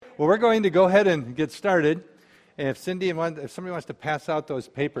Well, we're going to go ahead and get started. And if somebody wants to pass out those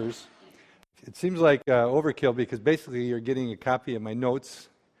papers, it seems like overkill because basically you're getting a copy of my notes,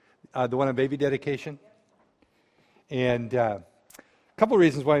 the one on baby dedication. And a couple of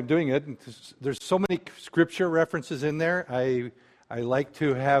reasons why I'm doing it. There's so many scripture references in there. I like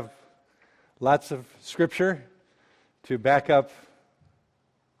to have lots of scripture to back up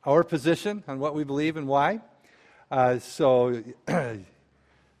our position on what we believe and why. So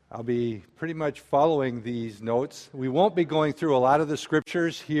I'll be pretty much following these notes. We won't be going through a lot of the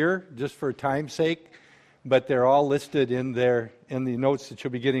scriptures here just for time's sake, but they're all listed in there in the notes that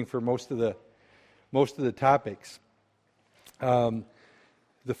you'll be getting for most of the topics. The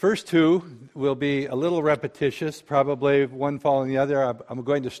first two will be a little repetitious, probably one following the other. I'm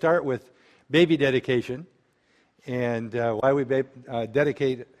going to start with baby dedication and why we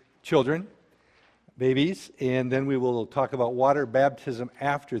dedicate children, babies, and then we will talk about water baptism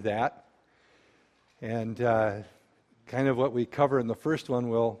after that. And kind of what we cover in the first one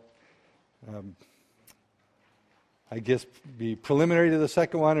will, I guess, be preliminary to the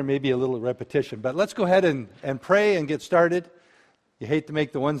second one or maybe a little repetition. But let's go ahead and pray and get started. You hate to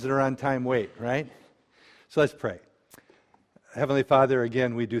make the ones that are on time wait, right? So let's pray. Heavenly Father,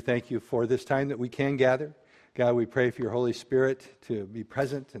 again, we do thank you for this time that we can gather. God, we pray for your Holy Spirit to be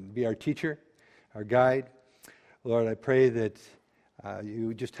present and be our teacher, our guide. Lord, I pray that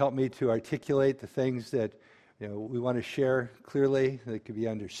you just help me to articulate the things that we want to share clearly, that could be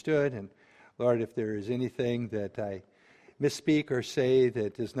understood. And Lord, if there is anything that I misspeak or say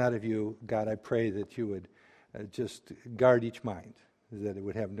that is not of you, God, I pray that you would just guard each mind, that it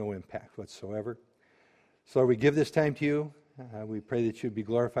would have no impact whatsoever. So Lord, we give this time to you. We pray that you'd be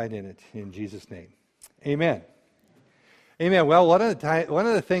glorified in it. In Jesus' name. Amen. Amen. Well, one of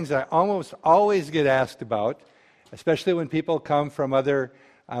the things I almost always get asked about, especially when people come from other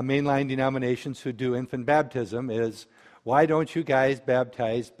mainline denominations who do infant baptism, is why don't you guys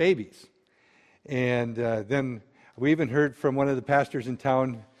baptize babies? And then we even heard from one of the pastors in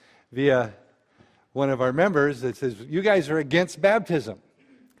town via one of our members that says, you guys are against baptism.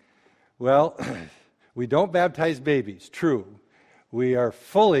 Well, we don't baptize babies, true. We are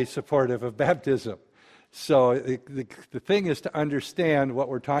fully supportive of baptism. So the thing is to understand what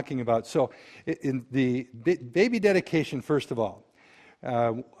we're talking about. So in the baby dedication, first of all,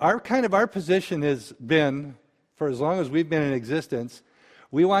 our position has been, for as long as we've been in existence,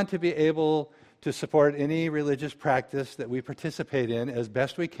 we want to be able to support any religious practice that we participate in as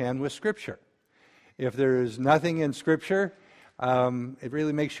best we can with Scripture. If there is nothing in Scripture, it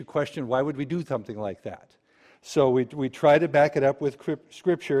really makes you question, why would we do something like that? So we try to back it up with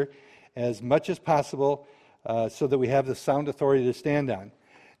Scripture as much as possible so that we have the sound authority to stand on.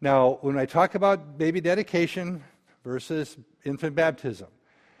 Now, when I talk about baby dedication versus infant baptism,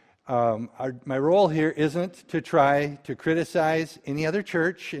 my role here isn't to try to criticize any other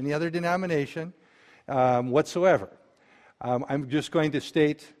church, any other denomination whatsoever. I'm just going to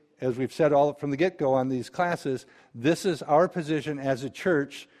state, as we've said all from the get-go on these classes, this is our position as a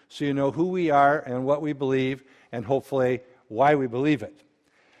church, so you know who we are and what we believe, and hopefully why we believe it.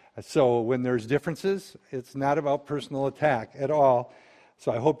 So when there's differences, it's not about personal attack at all. So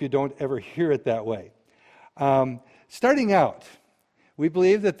I hope you don't ever hear it that way. Starting out, we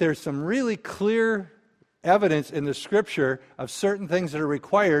believe that there's some really clear evidence in the Scripture of certain things that are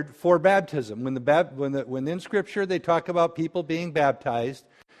required for baptism. When in Scripture they talk about people being baptized,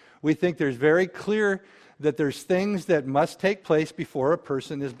 we think there's very clear that there's things that must take place before a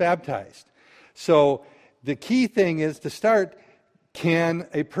person is baptized. So the key thing is to start, can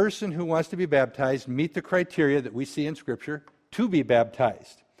a person who wants to be baptized meet the criteria that we see in Scripture to be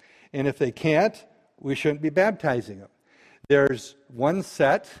baptized? And if they can't, we shouldn't be baptizing them. There's one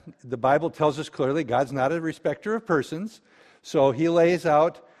set. The Bible tells us clearly God's not a respecter of persons. So he lays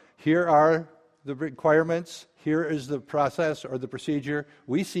out, here are the requirements, here is the process or the procedure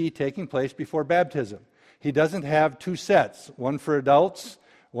we see taking place before baptism. He doesn't have two sets, one for adults,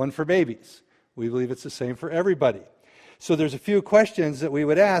 one for babies. We believe it's the same for everybody. So there's a few questions that we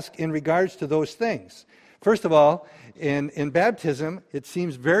would ask in regards to those things. First of all, in baptism, it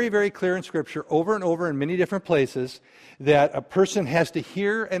seems very, very clear in Scripture over and over in many different places that a person has to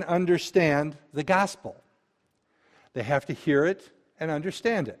hear and understand the gospel. They have to hear it and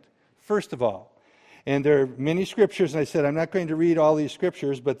understand it, first of all. And there are many scriptures, and I said I'm not going to read all these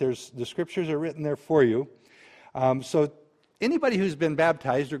scriptures, but the scriptures are written there for you. So anybody who's been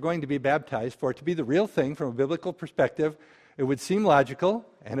baptized or going to be baptized, for it to be the real thing from a biblical perspective, it would seem logical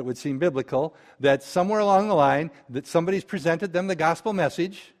and it would seem biblical that somewhere along the line that somebody's presented them the gospel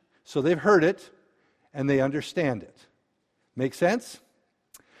message, so they've heard it and they understand it. Make sense?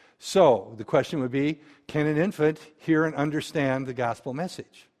 So the question would be, can an infant hear and understand the gospel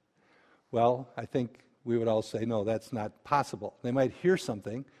message? Well, I think we would all say, no, that's not possible. They might hear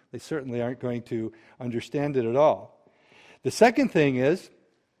something. They certainly aren't going to understand it at all. The second thing is,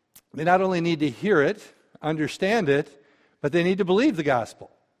 they not only need to hear it, understand it, but they need to believe the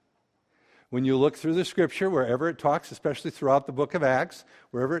gospel. When you look through the Scripture, wherever it talks, especially throughout the book of Acts,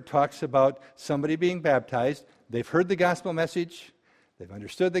 wherever it talks about somebody being baptized, they've heard the gospel message, they've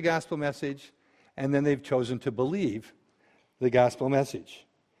understood the gospel message, and then they've chosen to believe the gospel message.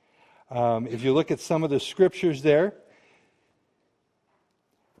 If you look at some of the Scriptures there,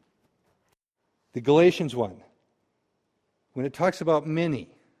 the Galatians one, when it talks about many,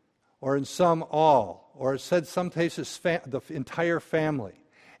 or in some all, or it said some cases the entire family,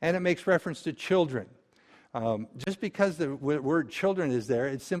 and it makes reference to children. Just because the word children is there,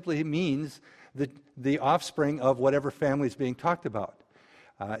 it simply means the offspring of whatever family is being talked about.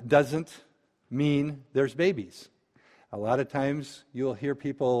 It doesn't mean there's babies. A lot of times you'll hear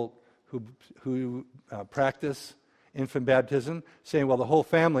people who practice infant baptism saying, well, the whole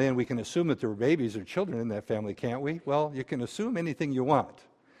family, and we can assume that there were babies or children in that family, can't we? Well, you can assume anything you want,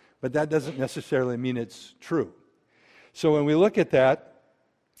 but that doesn't necessarily mean it's true. So when we look at that,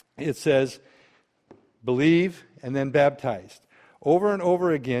 it says, believe and then baptized. Over and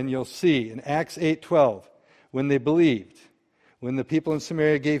over again, you'll see in Acts 8:12, when they believed, when the people in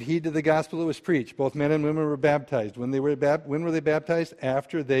Samaria gave heed to the gospel that was preached, both men and women were baptized. When were they baptized?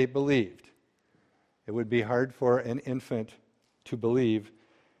 After they believed. It would be hard for an infant to believe,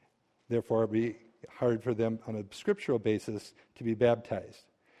 therefore it would be hard for them on a scriptural basis to be baptized.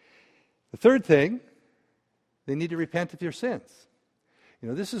 The third thing, they need to repent of their sins. You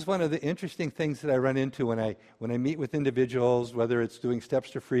know, this is one of the interesting things that I run into when I meet with individuals, whether it's doing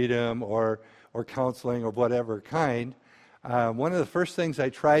Steps to Freedom or counseling or whatever kind. One of the first things I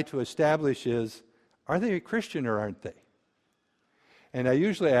try to establish is, are they a Christian or aren't they? And I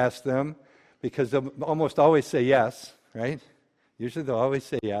usually ask them, because they'll almost always say yes, right? Usually they'll always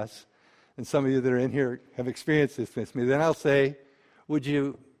say yes. And some of you that are in here have experienced this with me. Then I'll say, would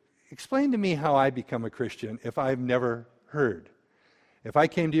you explain to me how I become a Christian if I've never heard? If I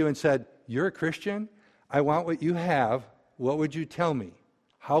came to you and said, you're a Christian, I want what you have, what would you tell me?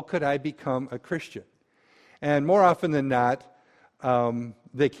 How could I become a Christian? And more often than not,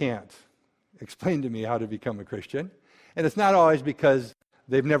 they can't explain to me how to become a Christian. And it's not always because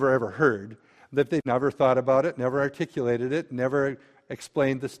they've never ever heard, that they've never thought about it, never articulated it, never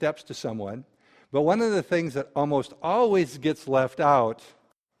explained the steps to someone. But one of the things that almost always gets left out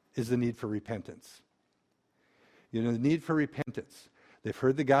is the need for repentance. You know, the need for repentance. They've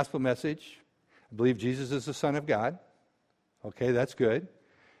heard the gospel message. I believe Jesus is the Son of God. Okay, that's good.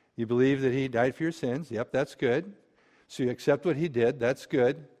 You believe that he died for your sins. Yep, that's good. So you accept what he did. That's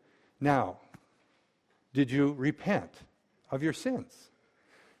good. Now, did you repent of your sins?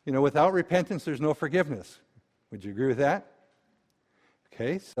 You know, without repentance, there's no forgiveness. Would you agree with that?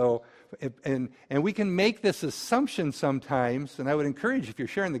 Okay, so, and we can make this assumption sometimes, and I would encourage, if you're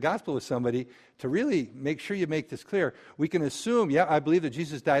sharing the gospel with somebody, to really make sure you make this clear. We can assume, yeah, I believe that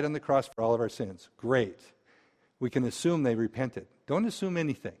Jesus died on the cross for all of our sins. Great. We can assume they repented. Don't assume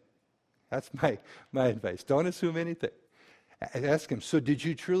anything. That's my advice. Don't assume anything. Ask him, so did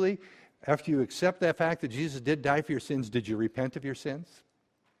you truly, after you accept that fact that Jesus did die for your sins, did you repent of your sins?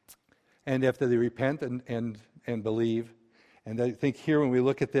 And after they repent and believe, and I think here when we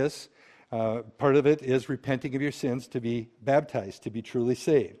look at this, part of it is repenting of your sins to be baptized, to be truly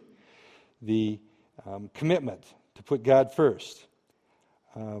saved. The commitment to put God first.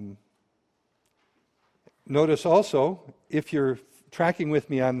 Notice also, if you're tracking with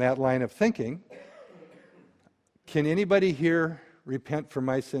me on that line of thinking, can anybody here repent for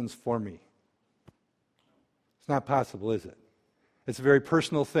my sins for me? It's not possible, is it? It's a very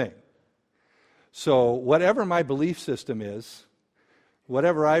personal thing. So whatever my belief system is,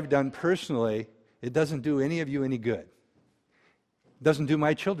 whatever I've done personally, it doesn't do any of you any good. It doesn't do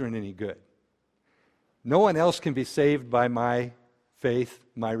my children any good. No one else can be saved by my faith,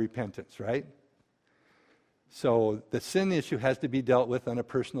 my repentance, right? So the sin issue has to be dealt with on a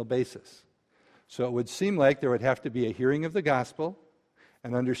personal basis. So it would seem like there would have to be a hearing of the gospel,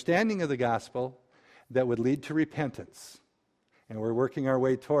 an understanding of the gospel that would lead to repentance. And we're working our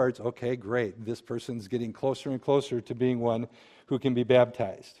way towards, okay, great, this person's getting closer and closer to being one who can be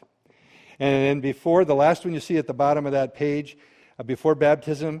baptized. And then before, the last one you see at the bottom of that page, before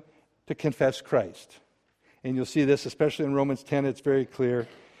baptism, to confess Christ. And you'll see this, especially in Romans 10, it's very clear,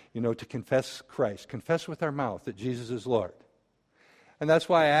 to confess Christ. Confess with our mouth that Jesus is Lord. And that's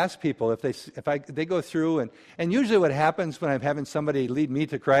why I ask people if they go through, and usually what happens when I'm having somebody lead me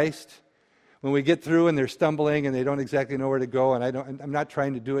to Christ, when we get through and they're stumbling and they don't exactly know where to go, and I'm not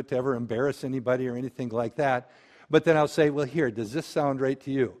trying to do it to ever embarrass anybody or anything like that, but then I'll say, well, here, does this sound right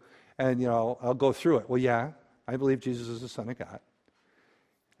to you? And, I'll go through it. Well, yeah, I believe Jesus is the Son of God.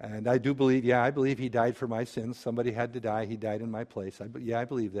 And I do believe, I believe he died for my sins. Somebody had to die. He died in my place. I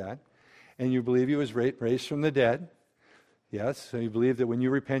believe that. And you believe he was raised from the dead. Yes. So you believe that when you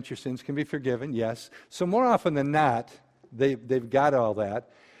repent, your sins can be forgiven. Yes. So more often than not, they've got all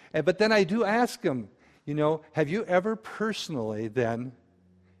that. But then I do ask them, have you ever personally then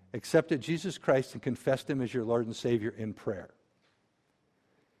accepted Jesus Christ and confessed him as your Lord and Savior in prayer?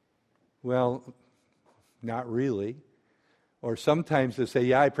 Well, not really. Or sometimes they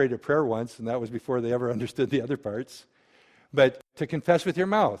say, I prayed a prayer once, and that was before they ever understood the other parts. But to confess with your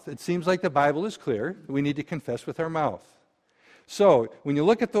mouth, it seems like the Bible is clear. We need to confess with our mouth. So when you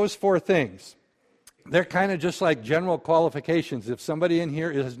look at those four things, they're kind of just like general qualifications. If somebody in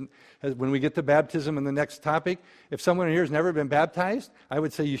here when we get to baptism in the next topic, if someone in here has never been baptized, I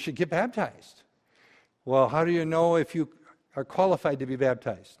would say you should get baptized. Well, how do you know if you are qualified to be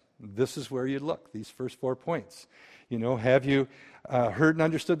baptized? This is where you look, these first 4 points. Have you heard and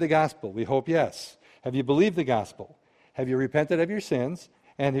understood the gospel? We hope yes. Have you believed the gospel? Have you repented of your sins?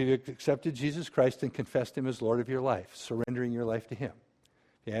 And have you accepted Jesus Christ and confessed him as Lord of your life, surrendering your life to him?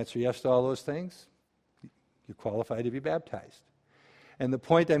 If you answer yes to all those things, you're qualified to be baptized. And the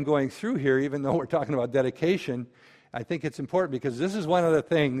point I'm going through here, even though we're talking about dedication, I think it's important because this is one of the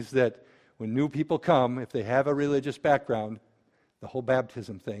things that when new people come, if they have a religious background, the whole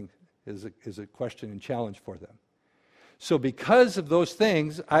baptism thing is a question and challenge for them. So because of those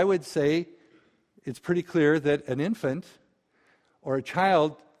things, I would say it's pretty clear that an infant or a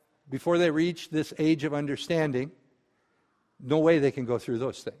child, before they reach this age of understanding, no way they can go through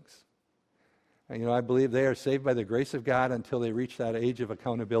those things. And, I believe they are saved by the grace of God until they reach that age of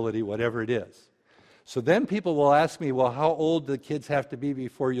accountability, whatever it is. So then people will ask me, well, how old do the kids have to be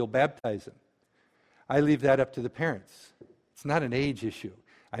before you'll baptize them? I leave that up to the parents. It's not an age issue.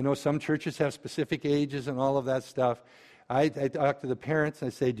 I know some churches have specific ages and all of that stuff. I talk to the parents and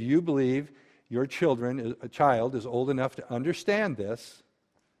I say, do you believe your child is old enough to understand this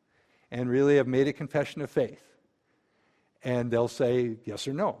and really have made a confession of faith? And they'll say yes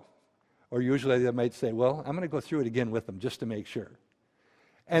or no. Or usually they might say, well, I'm going to go through it again with them just to make sure.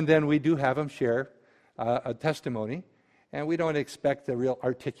 And then we do have them share a testimony. And we don't expect a real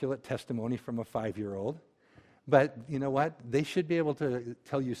articulate testimony from a 5-year-old. But you know what? They should be able to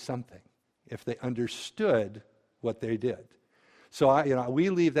tell you something if they understood what they did. So we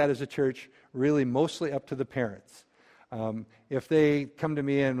leave that as a church really mostly up to the parents. If they come to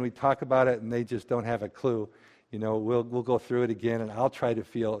me and we talk about it and they just don't have a clue, we'll go through it again and I'll try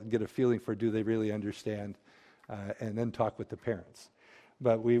to get a feeling for do they really understand, and then talk with the parents.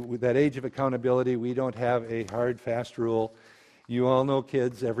 But with that age of accountability, we don't have a hard, fast rule. You all know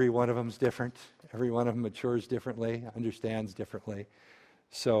kids, every one of them's different. Every one of them matures differently, understands differently.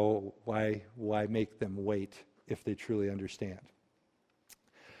 So why make them wait if they truly understand?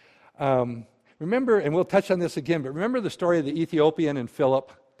 Remember, and we'll touch on this again, but remember the story of the Ethiopian and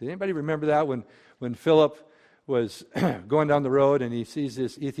Philip? Did anybody remember that when Philip was going down the road and he sees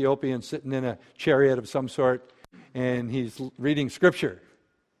this Ethiopian sitting in a chariot of some sort and he's reading Scripture?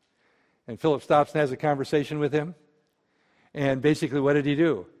 And Philip stops and has a conversation with him. And basically, what did he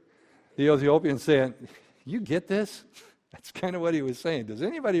do? The Ethiopian's saying, you get this? That's kind of what he was saying. Does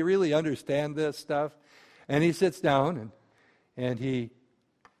anybody really understand this stuff? And he sits down and he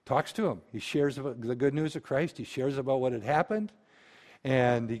talks to him. He shares about the good news of Christ. He shares about what had happened.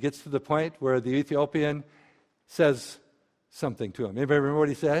 And he gets to the point where the Ethiopian says something to him. Anybody remember what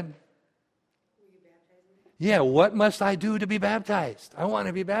he said? Will you baptize me? Yeah, what must I do to be baptized? I want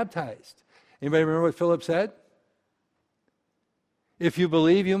to be baptized. Anybody remember what Philip said? If you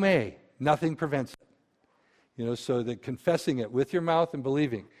believe, you may. Nothing prevents it. So that confessing it with your mouth and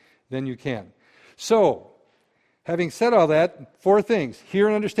believing, then you can. So, having said all that, 4 things. Hear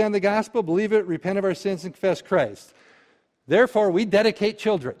and understand the gospel, believe it, repent of our sins, and confess Christ. Therefore, we dedicate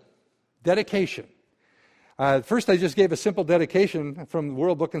children. Dedication. First, I just gave a simple dedication from the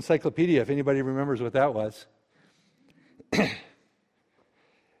World Book Encyclopedia, if anybody remembers what that was.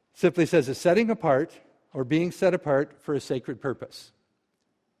 Simply says, a setting apart or being set apart for a sacred purpose.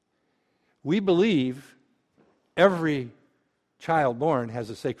 We believe every child born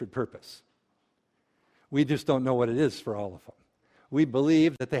has a sacred purpose. We just don't know what it is for all of them. We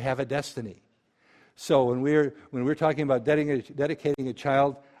believe that they have a destiny. So when we're talking about dedicating a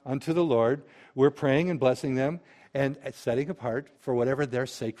child unto the Lord, we're praying and blessing them, and setting apart for whatever their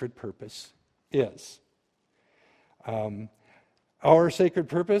sacred purpose is. Our sacred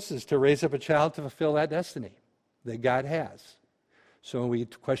purpose is to raise up a child to fulfill that destiny that God has. So when we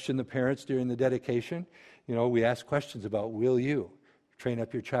question the parents during the dedication, we ask questions about, will you train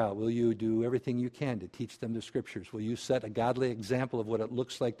up your child? Will you do everything you can to teach them the Scriptures? Will you set a godly example of what it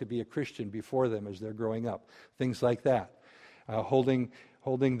looks like to be a Christian before them as they're growing up? Things like that. Holding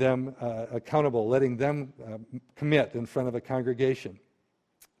them accountable, letting them commit in front of a congregation.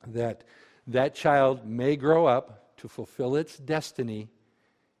 That child may grow up to fulfill its destiny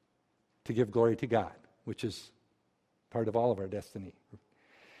to give glory to God, which is part of all of our destiny.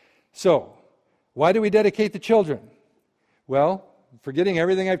 So, why do we dedicate the children? Well, forgetting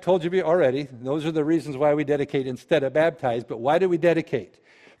everything I've told you already, those are the reasons why we dedicate instead of baptize. But why do we dedicate?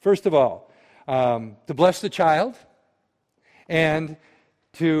 First of all, to bless the child and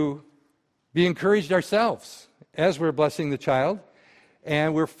to be encouraged ourselves as we're blessing the child,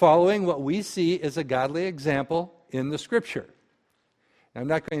 and we're following what we see as a godly example in the Scripture. I'm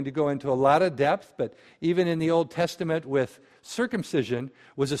not going to go into a lot of depth, but even in the Old Testament with circumcision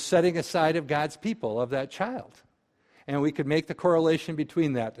was a setting aside of God's people, of that child. And we could make the correlation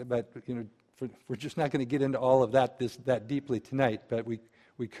between that, but we're just not going to get into all of that deeply tonight, but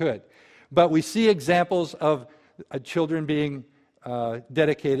we could. But we see examples of children being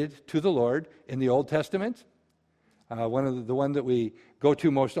dedicated to the Lord in the Old Testament. The one that we go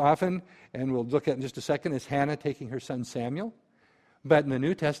to most often, and we'll look at in just a second, is Hannah taking her son Samuel. But in the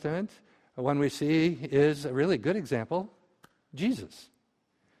New Testament, the one we see is a really good example, Jesus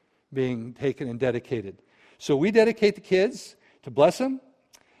being taken and dedicated. So we dedicate the kids to bless them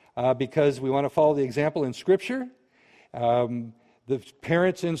because we want to follow the example in Scripture. The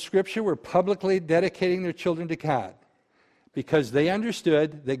parents in Scripture were publicly dedicating their children to God because they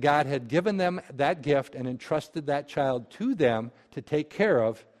understood that God had given them that gift and entrusted that child to them to take care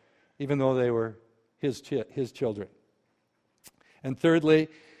of, even though they were his children. And thirdly,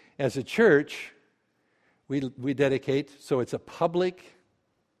 as a church, we dedicate, so it's a public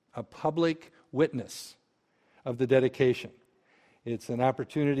witness of the dedication. It's an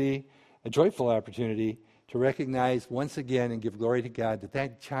opportunity, a joyful opportunity, to recognize once again and give glory to God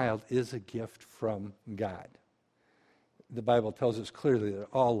that child is a gift from God. The Bible tells us clearly that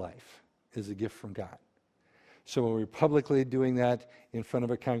all life is a gift from God. So when we're publicly doing that in front of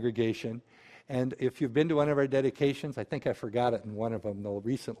a congregation, and if you've been to one of our dedications, I think I forgot it in one of them, though,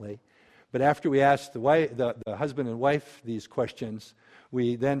 recently, but after we ask the husband and wife these questions,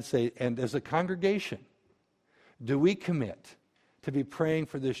 we then say, and as a congregation, do we commit to be praying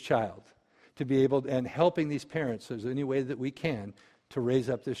for this child, to be able and helping these parents as any way that we can to raise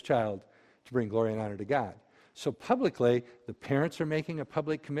up this child to bring glory and honor to God? So publicly, the parents are making a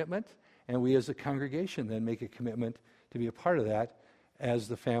public commitment, and we as a congregation then make a commitment to be a part of that as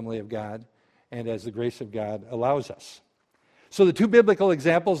the family of God and as the grace of God allows us. So the two biblical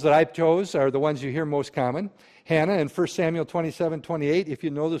examples that I chose are the ones you hear most common. Hannah in 1 Samuel 27:28. If you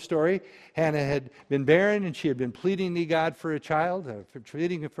know the story, Hannah had been barren and she had been pleading to God for a child,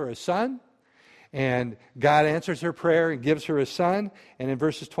 pleading for a son. And God answers her prayer and gives her a son. And in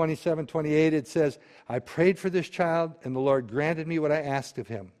verses 27-28 it says, I prayed for this child and the Lord granted me what I asked of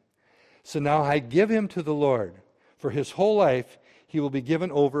him. So now I give him to the Lord. For his whole life he will be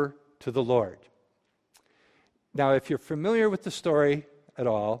given over to the Lord. Now, if you're familiar with the story at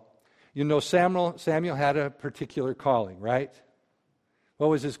all, you know Samuel had a particular calling, right? What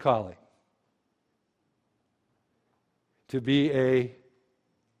was his calling? To be a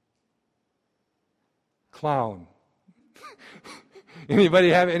clown. Anybody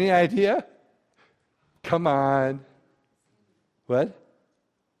have any idea? Come on. What?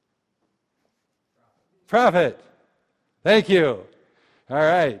 Prophet. Thank you. All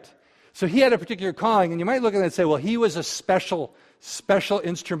right. So he had a particular calling, and you might look at it and say, well, he was a special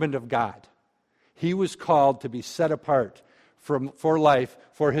instrument of God. He was called to be set apart for life,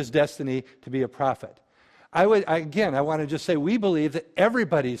 for his destiny to be a prophet. I want to just say we believe that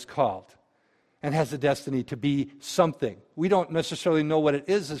everybody's called and has a destiny to be something. We don't necessarily know what it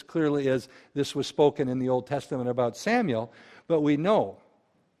is as clearly as this was spoken in the Old Testament about Samuel, but we know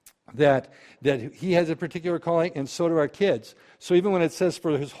that he has a particular calling, and so do our kids. So even when it says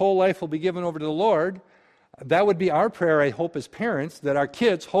for his whole life will be given over to the Lord, that would be our prayer, I hope, as parents, that our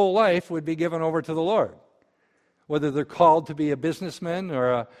kids' whole life would be given over to the Lord. Whether they're called to be a businessman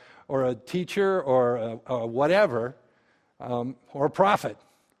or a teacher or a whatever, or a prophet.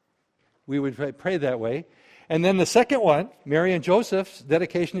 We would pray that way. And then the second one, Mary and Joseph's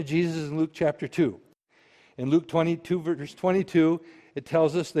dedication to Jesus in Luke chapter 2. In Luke 22, verse 22, it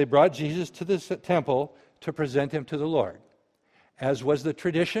tells us they brought Jesus to the temple to present him to the Lord. As was the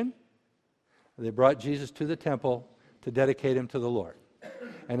tradition, they brought Jesus to the temple to dedicate him to the Lord.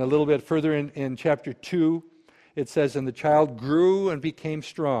 And a little bit further in chapter 2, it says, "And the child grew and became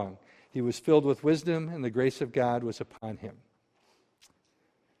strong. He was filled with wisdom, and the grace of God was upon him."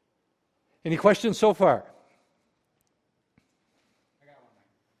 Any questions so far? I got one.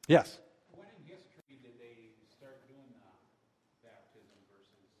 Yes. When in history did they start doing the baptism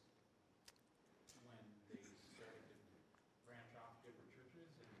versus when they started to branch off different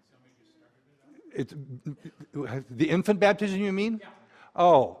churches and somebody just started it up? The infant baptism, you mean? Yeah.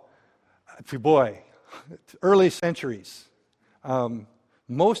 Oh, boy, early centuries.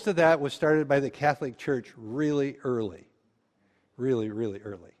 Most of that was started by the Catholic Church really early. Really, really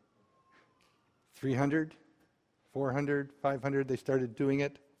early. 300, 400, 500, they started doing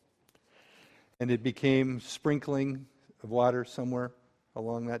it. And it became sprinkling of water somewhere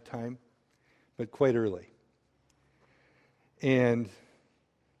along that time, but quite early. And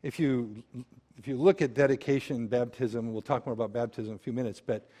if you look at dedication, baptism, we'll talk more about baptism in a few minutes,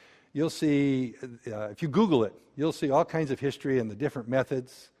 but you'll see, if you Google it, you'll see all kinds of history and the different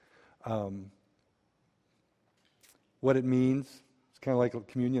methods, what it means. It's kind of like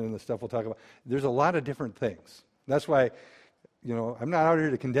communion and the stuff we'll talk about. There's a lot of different things. That's why, I'm not out here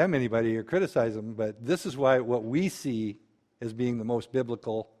to condemn anybody or criticize them, but this is why what we see as being the most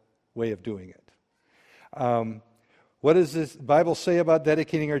biblical way of doing it. What does this Bible say about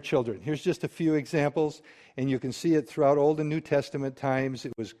dedicating our children? Here's just a few examples, and you can see it throughout Old and New Testament times.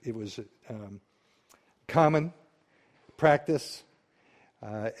 It was common practice,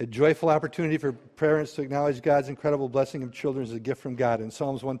 a joyful opportunity for parents to acknowledge God's incredible blessing of children as a gift from God. In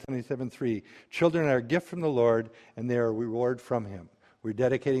Psalms 127:3, children are a gift from the Lord, and they are a reward from Him. We're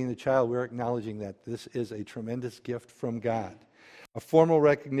dedicating the child. We're acknowledging that this is a tremendous gift from God. A formal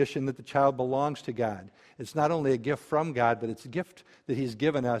recognition that the child belongs to God. It's not only a gift from God, but it's a gift that He's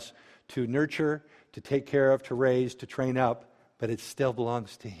given us to nurture, to take care of, to raise, to train up, but it still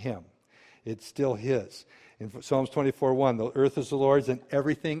belongs to Him. It's still His. In Psalms 24:1, the earth is the Lord's and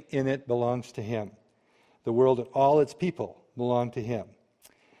everything in it belongs to Him. The world and all its people belong to Him.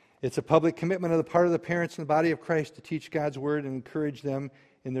 It's a public commitment on the part of the parents in the body of Christ to teach God's Word and encourage them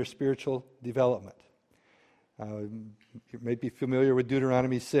in their spiritual development. You may be familiar with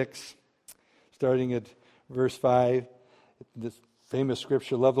Deuteronomy 6, starting at verse 5. This famous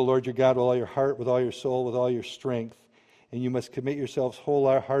scripture, "Love the Lord your God with all your heart, with all your soul, with all your strength. And you must commit yourselves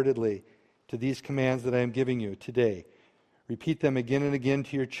wholeheartedly to these commands that I am giving you today. Repeat them again and again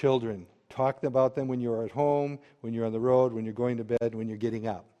to your children. Talk about them when you are at home, when you're on the road, when you're going to bed, when you're getting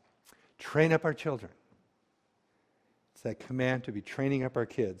up." Train up our children. It's that command to be training up our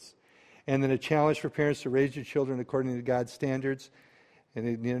kids. And then a challenge for parents to raise your children according to God's standards.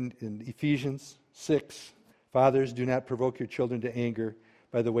 And in Ephesians 6, "Fathers, do not provoke your children to anger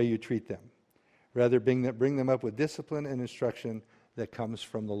by the way you treat them. Rather, bring them up with discipline and instruction that comes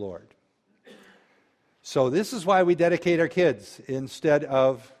from the Lord." So this is why we dedicate our kids instead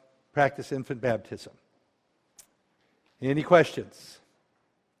of practice infant baptism. Any questions?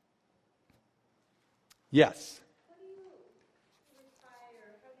 Yes.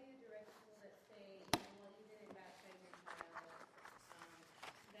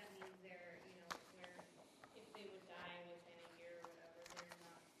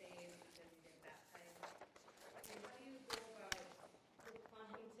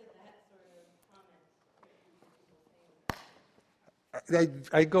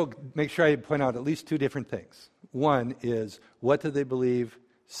 I go make sure I point out at least two different things. One is, what do they believe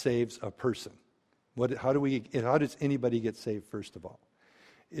saves a person? How does anybody get saved, first of all?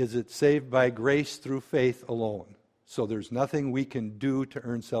 Is it saved by grace through faith alone? So there's nothing we can do to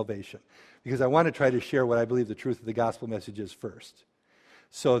earn salvation. Because I want to try to share what I believe the truth of the gospel message is first.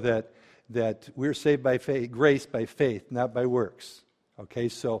 So that we're saved by faith, grace by faith, not by works. Okay,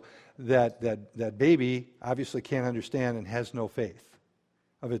 so that baby obviously can't understand and has no faith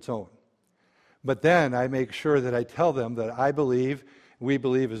of its own. But then I make sure that I tell them that we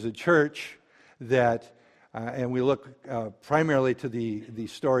believe as a church, that, and we look primarily to the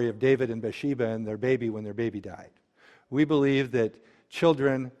story of David and Bathsheba and their baby when their baby died. We believe that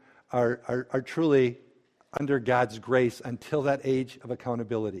children are truly under God's grace until that age of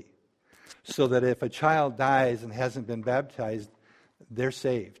accountability. So that if a child dies and hasn't been baptized, they're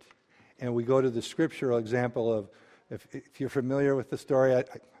saved. And we go to the scriptural example of, if you're familiar with the story,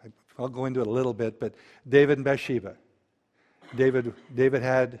 I'll go into it a little bit, but David and Bathsheba. David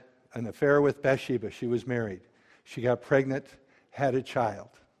had an affair with Bathsheba. She was married. She got pregnant, had a child.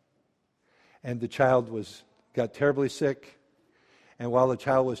 And the child got terribly sick. And while the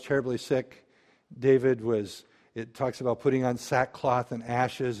child was terribly sick, David it talks about putting on sackcloth and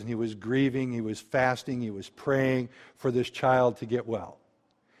ashes, and he was grieving, he was fasting, he was praying for this child to get well.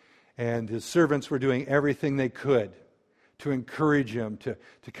 And his servants were doing everything they could to encourage him, to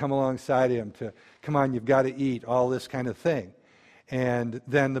come alongside him, to, come on, you've got to eat, all this kind of thing. And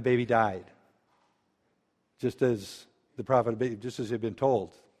then the baby died. Just as the prophet, just as he'd been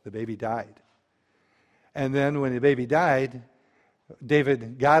told, the baby died. And then when the baby died,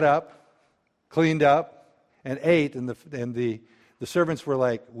 David got up, cleaned up, and ate, and the servants were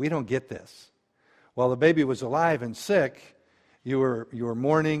like, we don't get this. While the baby was alive and sick, you were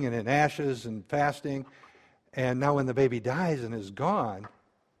mourning and in ashes and fasting, and now when the baby dies and is gone,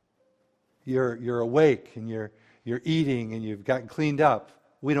 you're awake and you're eating and you've gotten cleaned up.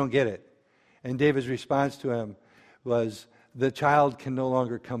 We don't get it. And David's response to him was, the child can no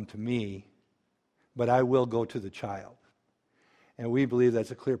longer come to me, but I will go to the child. And we believe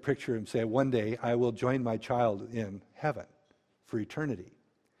that's a clear picture and say, one day I will join my child in heaven for eternity.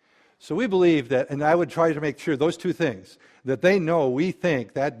 So we believe that, and I would try to make sure those two things, that they know we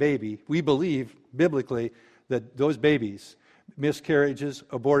think that baby, we believe biblically that those babies, miscarriages,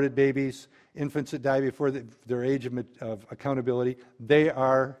 aborted babies, infants that die before their age of accountability, they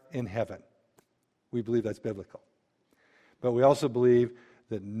are in heaven. We believe that's biblical. But we also believe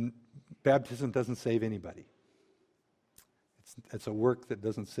that baptism doesn't save anybody. It's a work that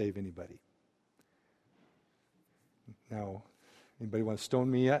doesn't save anybody. Now, anybody want to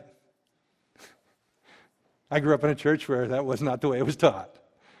stone me yet? I grew up in a church where that was not the way it was taught.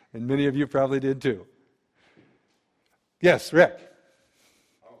 And many of you probably did too. Yes, Rick.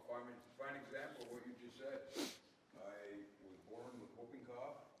 Fine example of what you just said. I was born with whooping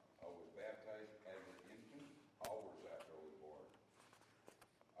cough. I was baptized as an infant hours after I was born.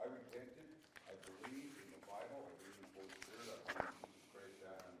 I repented. I believed in the Bible. I believed in the Holy Spirit. I believed in Jesus Christ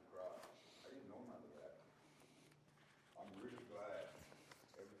died on the cross. I didn't know none of that. I'm really glad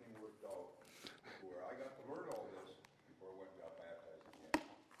everything worked out where I got to learn all this before I went and got baptized again.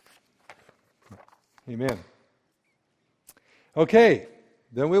 Amen. Okay,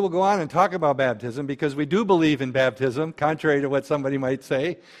 then we will go on and talk about baptism because we do believe in baptism, contrary to what somebody might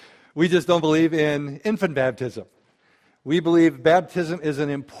say. We just don't believe in infant baptism. We believe baptism is an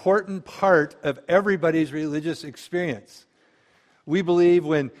important part of everybody's religious experience. We believe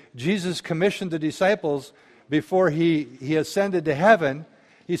when Jesus commissioned the disciples before he ascended to heaven,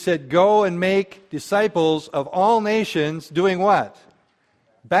 he said, go and make disciples of all nations, doing what?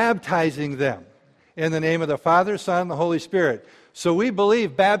 Baptizing them in the name of the Father, Son, and the Holy Spirit. So we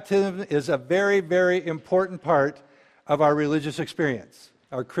believe baptism is a very, very important part of our religious experience,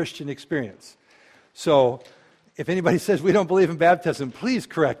 our Christian experience. So if anybody says we don't believe in baptism, please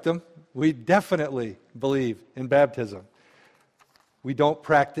correct them. We definitely believe in baptism. We don't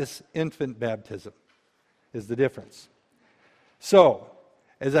practice infant baptism, is the difference. So,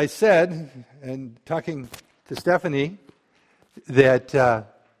 as I said, and talking to Stephanie, that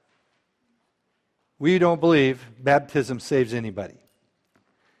we don't believe baptism saves anybody.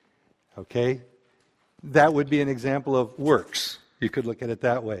 Okay? That would be an example of works. You could look at it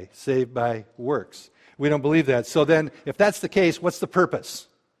that way. Saved by works. We don't believe that. So then, if that's the case, what's the purpose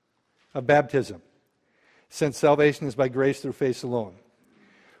of baptism? Since salvation is by grace through faith alone.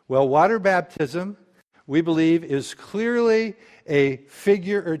 Well, water baptism, we believe, is clearly a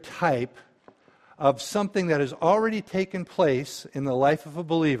figure or type of something that has already taken place in the life of a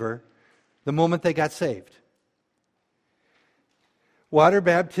believer the moment they got saved. Water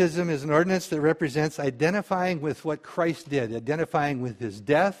baptism is an ordinance that represents identifying with what Christ did, identifying with his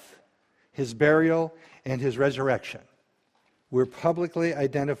death, his burial, and his resurrection. We're publicly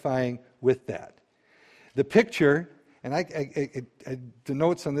identifying with that. The picture, and the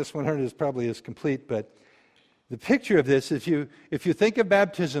notes on this one aren't probably as complete, but the picture of this, if you think of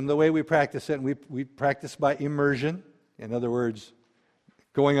baptism the way we practice it, and we practice by immersion, in other words,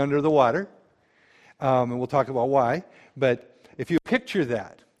 going under the water, and we'll talk about why, but if you picture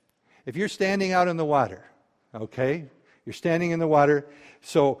that, if you're standing out in the water, okay, you're standing in the water,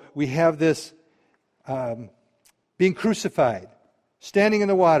 so we have this being crucified, standing in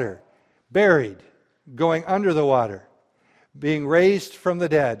the water, buried, going under the water, being raised from the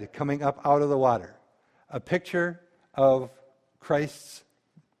dead, coming up out of the water. A picture of Christ's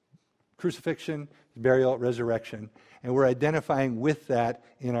crucifixion, burial, resurrection. And we're identifying with that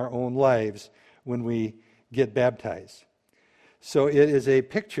in our own lives when we get baptized. So it is a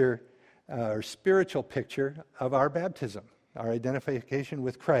picture, or spiritual picture, of our baptism, our identification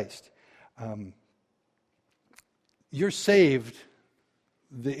with Christ. You're saved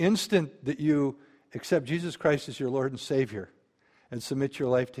the instant that you accept Jesus Christ as your Lord and Savior and submit your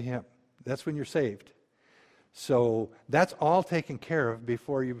life to him. That's when you're saved. So that's all taken care of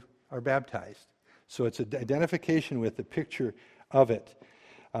before you are baptized. So it's an identification with the picture of it.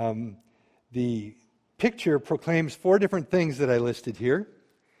 The picture proclaims 4 different things that I listed here.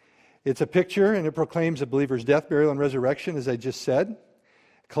 It's a picture, and it proclaims a believer's death, burial, and resurrection, as I just said.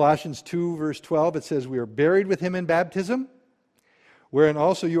 Colossians 2, verse 12, it says, we are buried with him in baptism, wherein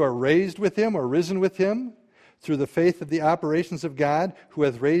also you are raised with him, or risen with him, through the faith of the operations of God, who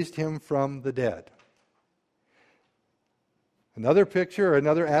hath raised him from the dead. Another picture, or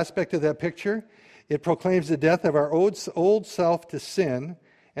another aspect of that picture, it proclaims the death of our old self to sin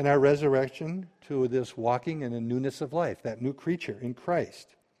and our resurrection to this walking in a newness of life, that new creature in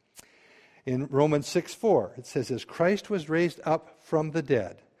Christ. In Romans 6:4, it says, as Christ was raised up from the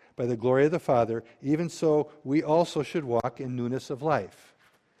dead by the glory of the Father, even so we also should walk in newness of life.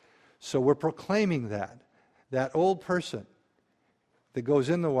 So we're proclaiming that old person that goes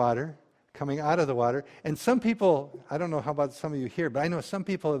in the water, coming out of the water. And some people, I don't know how about some of you here, but I know some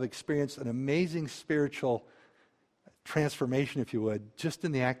people have experienced an amazing spiritual transformation, if you would, just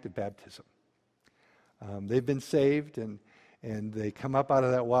in the act of baptism. They've been saved, and they come up out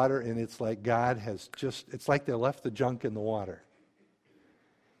of that water, and it's like God has it's like they left the junk in the water.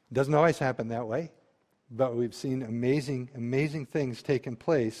 It doesn't always happen that way, but we've seen amazing, amazing things taking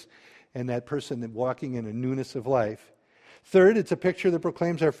place, and that person walking in a newness of life. Third, it's a picture that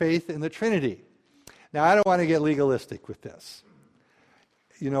proclaims our faith in the Trinity. Now, I don't want to get legalistic with this.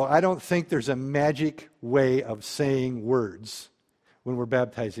 I don't think there's a magic way of saying words when we're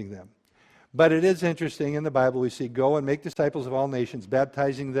baptizing them. But it is interesting in the Bible we see, go and make disciples of all nations,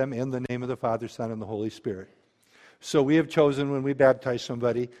 baptizing them in the name of the Father, Son, and the Holy Spirit. So we have chosen when we baptize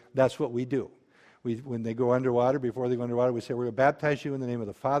somebody, that's what we do. When they go underwater, before they go underwater, we say, we're going to baptize you in the name of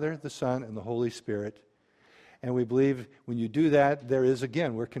the Father, the Son, and the Holy Spirit. And we believe when you do that,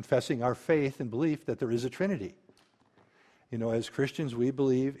 we're confessing our faith and belief that there is a Trinity. As Christians, we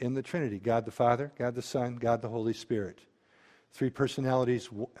believe in the Trinity, God the Father, God the Son, God the Holy Spirit. 3 personalities,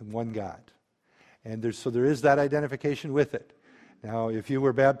 one God. And there is that identification with it. Now, if you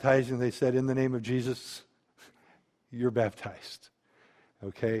were baptized and they said, in the name of Jesus, you're baptized.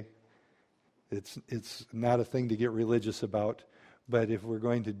 Okay? It's not a thing to get religious about. But if we're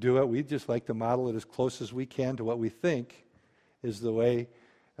going to do it, we'd just like to model it as close as we can to what we think is the way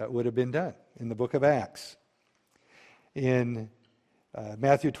it would have been done in the book of Acts. In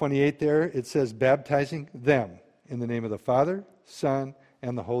Matthew 28 there, it says, baptizing them in the name of the Father, Son,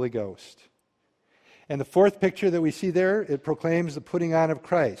 and the Holy Ghost. And the 4th picture that we see there, it proclaims the putting on of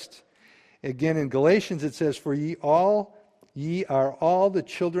Christ. Again, in Galatians, it says, for ye are all the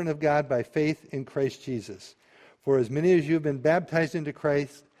children of God by faith in Christ Jesus. For as many as you have been baptized into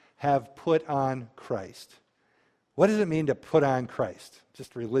Christ have put on Christ. What does it mean to put on Christ?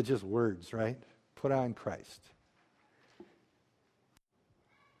 Just religious words, right? Put on Christ.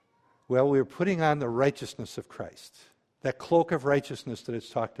 Well, we're putting on the righteousness of Christ. That cloak of righteousness that it's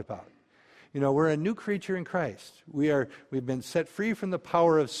talked about. We're a new creature in Christ. We've been set free from the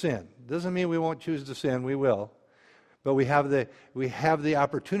power of sin. Doesn't mean we won't choose to sin, we will. But we have the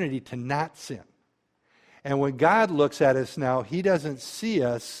opportunity to not sin. And when God looks at us now, he doesn't see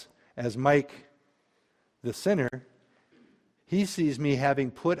us as Mike, the sinner. He sees me having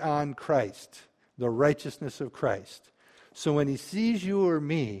put on Christ, the righteousness of Christ. So when he sees you or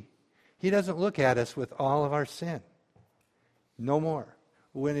me, he doesn't look at us with all of our sin. No more.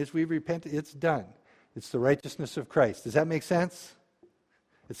 As we repent, it's done. It's the righteousness of Christ. Does that make sense?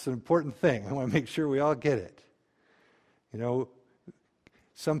 It's an important thing. I want to make sure we all get it.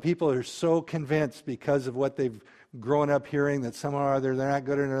 Some people are so convinced because of what they've grown up hearing that somehow or other they're not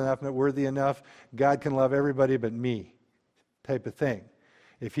good enough, not worthy enough. God can love everybody but me, type of thing.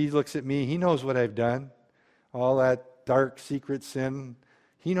 If he looks at me, he knows what I've done. All that dark, secret sin,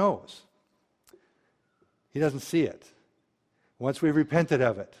 he knows. He doesn't see it. Once we've repented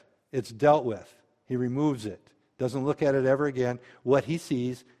of it, it's dealt with. He removes it. Doesn't look at it ever again. What he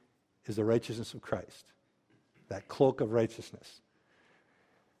sees is the righteousness of Christ. That cloak of righteousness.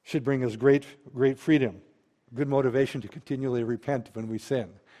 Should bring us great, great freedom, good motivation to continually repent when we sin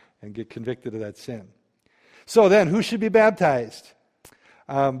and get convicted of that sin. So then, who should be baptized?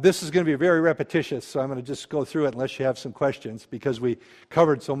 This is going to be very repetitious, so I'm going to just go through it unless you have some questions, because we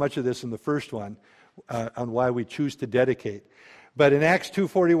covered so much of this in the first one on why we choose to dedicate. But in Acts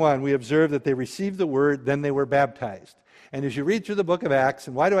 2:41, we observe that they received the word, then they were baptized. And as you read through the book of Acts,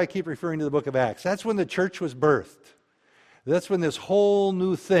 and why do I keep referring to the book of Acts? That's when the church was birthed. That's when this whole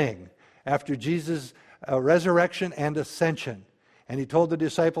new thing, after Jesus' resurrection and ascension, and he told the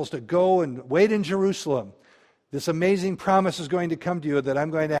disciples to go and wait in Jerusalem. This amazing promise is going to come to you that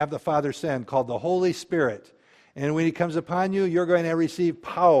I'm going to have the Father send, called the Holy Spirit. And when He comes upon you, you're going to receive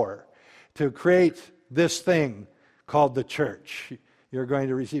power to create this thing called the church. You're going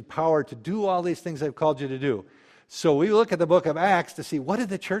to receive power to do all these things I've called you to do. So we look at the book of Acts to see, what did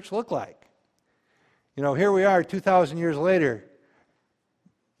the church look like? You know, here we are 2,000 years later.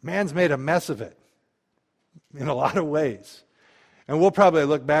 Man's made a mess of it in a lot of ways. And we'll probably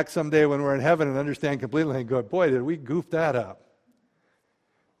look back someday when we're in heaven and understand completely and go, boy, did we goof that up.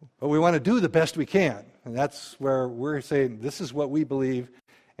 But we want to do the best we can. And that's where we're saying this is what we believe,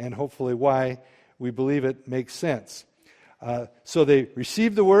 and hopefully why we believe it makes sense. So they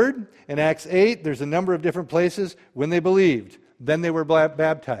received the word. In Acts 8, there's a number of different places when they believed. Then they were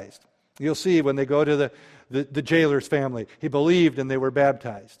baptized. You'll see when they go to the jailer's family, he believed and they were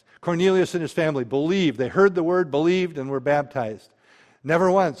baptized. Cornelius and his family believed. They heard the word, believed, and were baptized.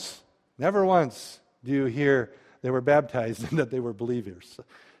 Never once do you hear they were baptized and that they were believers.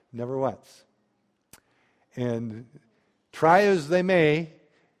 Never once. And try as they may,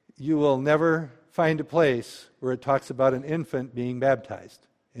 you will never find a place where it talks about an infant being baptized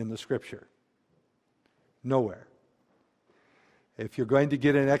in the Scripture. Nowhere. If you're going to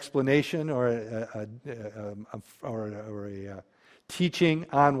get an explanation or a teaching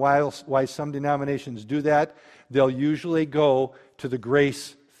on why some denominations do that, they'll usually go to the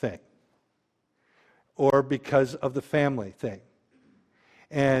grace thing or because of the family thing.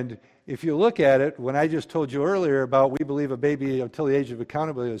 And if you look at it, when I just told you earlier about we believe a baby until the age of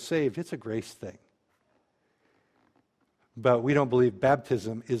accountability is saved, it's a grace thing. But we don't believe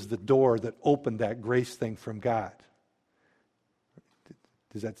baptism is the door that opened that grace thing from God.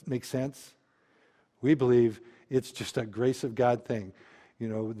 Does that make sense? We believe it's just a grace of God thing. You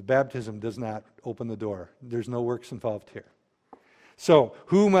know, the baptism does not open the door. There's no works involved here. So,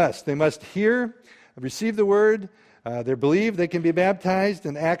 who must? They must hear, receive the word, they believe, they can be baptized.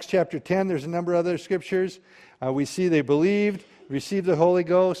 In Acts chapter 10, there's a number of other scriptures. We see they believed, received the Holy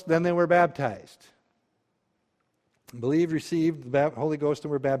Ghost, then they were baptized. Believed, received the Holy Ghost,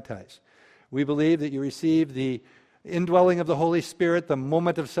 and were baptized. We believe that you receive the indwelling of the Holy Spirit the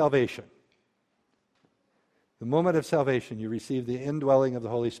moment of salvation. The moment of salvation, you receive the indwelling of the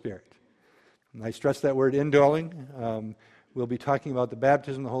Holy Spirit. And I stress that word indwelling. We'll be talking about the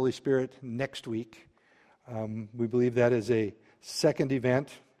baptism of the Holy Spirit next week. We believe that is a second event.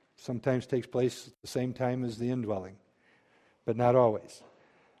 Sometimes takes place at the same time as the indwelling, but not always.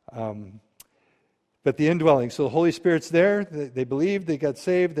 But the indwelling, so the Holy Spirit's there. They believed, they got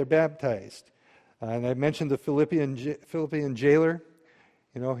saved, they're baptized. And I mentioned the Philippian jailer.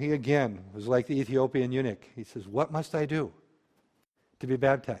 You know, he again was like the Ethiopian eunuch. He says, what must I do to be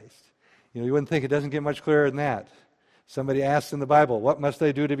baptized? You know, you wouldn't think it doesn't get much clearer than that. Somebody asked in the Bible, what must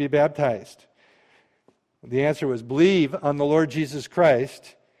I do to be baptized? The answer was, believe on the Lord Jesus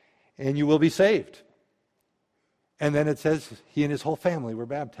Christ, and you will be saved. And then it says he and his whole family were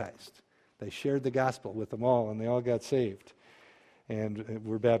baptized. They shared the gospel with them all, and they all got saved and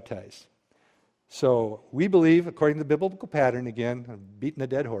were baptized. So we believe, according to the biblical pattern, again, I'm beating a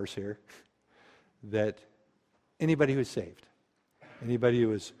dead horse here, that anybody who's saved, anybody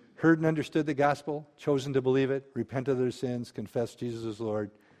who has heard and understood the gospel, chosen to believe it, repent of their sins, confess Jesus as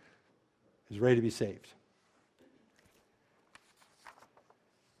Lord, is ready to be saved.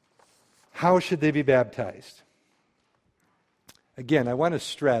 How should they be baptized? Again, I want to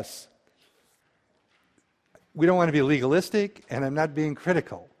stress, we don't want to be legalistic, and I'm not being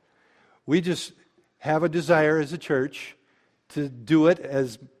critical. We just have a desire as a church to do it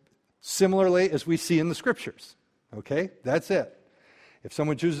as similarly as we see in the Scriptures. Okay? That's it. If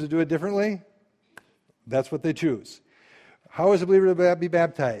someone chooses to do it differently, that's what they choose. How is a believer to be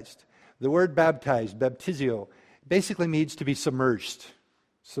baptized? The word baptized, baptizio, basically means to be submerged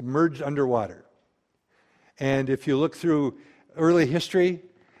underwater. And if you look through early history,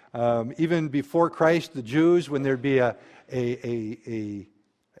 even before Christ, the Jews, when there'd be a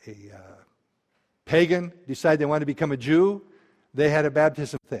pagan decide they wanted to become a Jew, they had a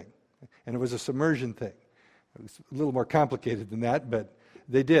baptism thing, and it was a submersion thing. It was a little more complicated than that, but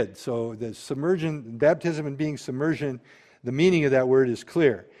they did. So the baptism and being submersion, the meaning of that word is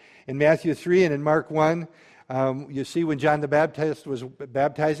clear. In Matthew 3 and in Mark 1, you see when John the Baptist was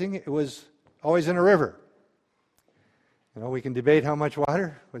baptizing, it was always in a river. You know, we can debate how much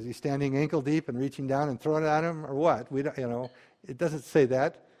water. Was he standing ankle deep and reaching down and throwing it on him, or what? We don't, it doesn't say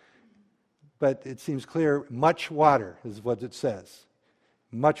that. But it seems clear, much water is what it says.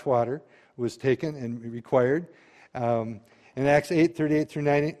 Much water was taken and required. In Acts 8, 38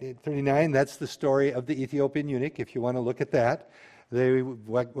 through 39, that's the story of the Ethiopian eunuch, if you want to look at that.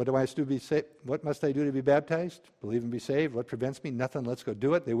 What do I do to be saved? What must I do to be baptized? Believe and be saved. What prevents me? Nothing. Let's go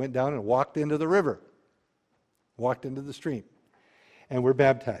do it. They went down and walked into the river, walked into the stream, and were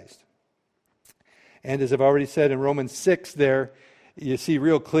baptized. And as I've already said in Romans 6 there, you see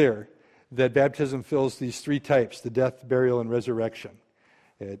real clear that baptism fills these three types, the death, burial, and resurrection.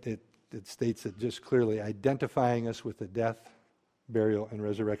 It states it just clearly, identifying us with the death, burial, and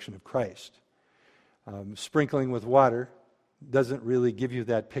resurrection of Christ. Sprinkling with water doesn't really give you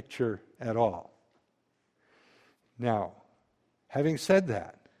that picture at all. Now, having said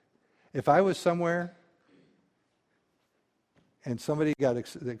that, if I was somewhere and somebody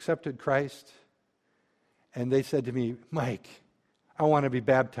accepted Christ and they said to me, Mike, I want to be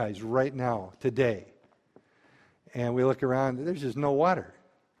baptized right now, today. And we look around, there's just no water.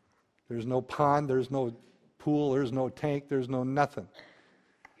 There's no pond, there's no pool, there's no tank, there's no nothing.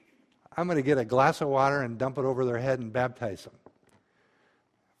 I'm going to get a glass of water and dump it over their head and baptize them.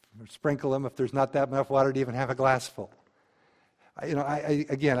 Or sprinkle them if there's not that enough water to even have a glass full. I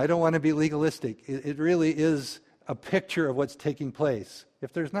don't want to be legalistic. It really is a picture of what's taking place.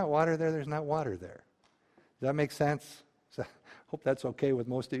 If there's not water there, there's not water there. Does that make sense? I hope that's okay with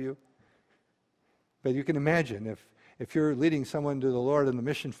most of you. But you can imagine if you're leading someone to the Lord in the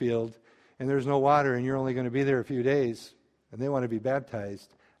mission field and there's no water and you're only going to be there a few days and they want to be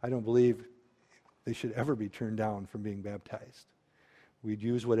baptized, I don't believe they should ever be turned down from being baptized. We'd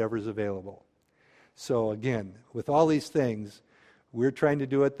use whatever's available. So again, with all these things, we're trying to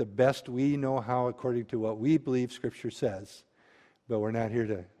do it the best we know how according to what we believe Scripture says, but we're not here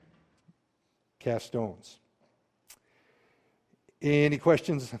to cast stones. Any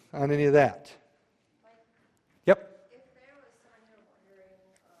questions on any of that? Yep. If there was someone here wondering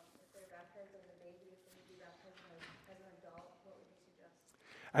if they're baptized as a baby, if they would be baptized as an adult, what would you suggest?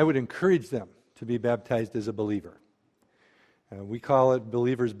 I would encourage them to be baptized as a believer. We call it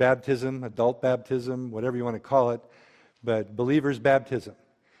believer's baptism, adult baptism, whatever you want to call it, but believer's baptism.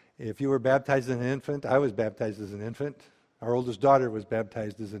 If you were baptized as an infant, I was baptized as an infant. Our oldest daughter was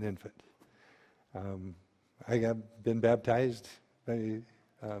baptized as an infant. I have been baptized by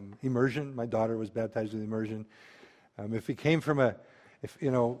immersion. My daughter was baptized with immersion. If we came from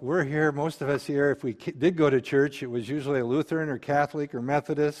we're here, most of us here, if we did go to church, it was usually a Lutheran or Catholic or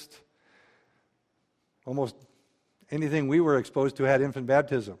Methodist. Almost anything we were exposed to had infant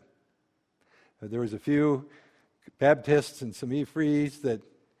baptism. There was a few Baptists and some E-Frees that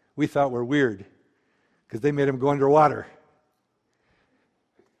we thought were weird because they made them go underwater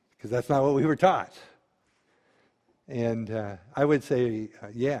because that's not what we were taught. And I would say,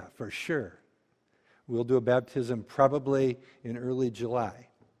 yeah, for sure. We'll do a baptism probably in early July.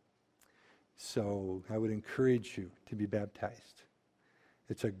 So I would encourage you to be baptized.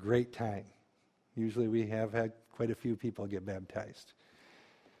 It's a great time. Usually we have had quite a few people get baptized,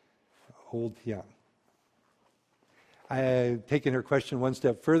 old, young. I've taken her question one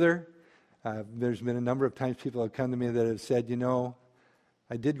step further. There's been a number of times people have come to me that have said,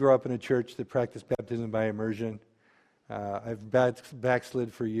 I did grow up in a church that practiced baptism by immersion. I've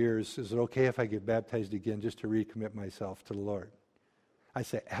backslid for years. Is it okay if I get baptized again just to recommit myself to the Lord? I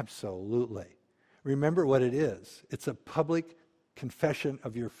say, absolutely. Remember what it is. It's a public confession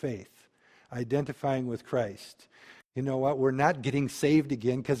of your faith, identifying with Christ. You know what? We're not getting saved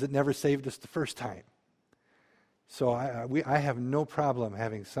again because it never saved us the first time. So I have no problem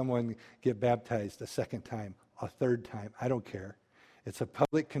having someone get baptized a second time, a third time. I don't care. It's a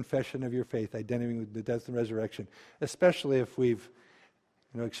public confession of your faith, identifying with the death and resurrection, especially if we've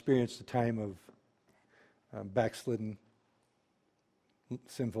experienced a time of backslidden,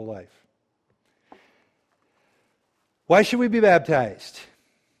 sinful life. Why should we be baptized?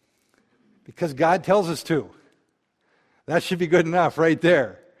 Because God tells us to. That should be good enough right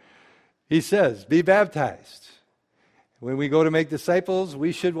there. He says, be baptized. When we go to make disciples,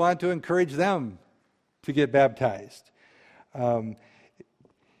 we should want to encourage them to get baptized.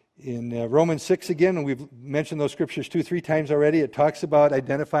 In Romans 6 again, and we've mentioned those scriptures 2-3 times already, it talks about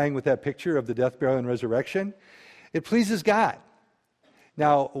identifying with that picture of the death, burial, and resurrection. It pleases God.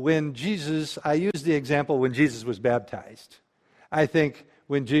 Now, I use the example when Jesus was baptized. I think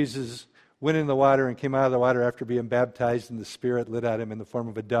when Jesus went in the water and came out of the water after being baptized and the Spirit lit on him in the form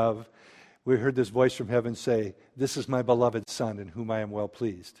of a dove, we heard this voice from heaven say, "This is my beloved Son in whom I am well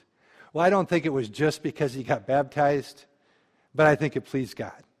pleased." Well, I don't think it was just because he got baptized, but I think it pleased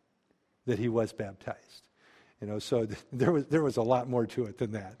God that he was baptized. So there was a lot more to it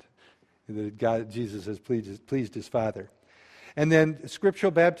than that. That Jesus has pleased his Father. And then scriptural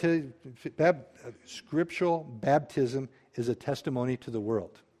baptism is a testimony to the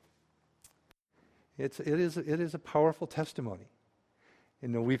world. It is a powerful testimony.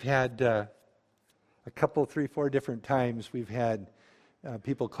 we've had a couple, 3, 4 different times we've had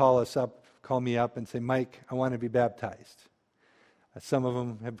people call me up and say, Mike, I want to be baptized. Some of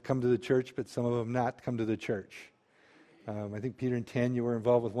them have come to the church, but some of them not come to the church. I think Peter and Tanya were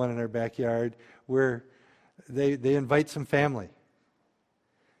involved with one in our backyard where they invite some family.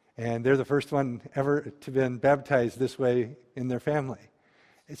 And they're the first one ever to have been baptized this way in their family.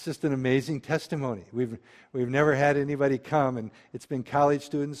 It's just an amazing testimony. We've never had anybody come, and it's been college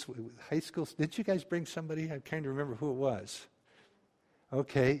students, high school. Did you guys bring somebody? I'm trying to remember who it was.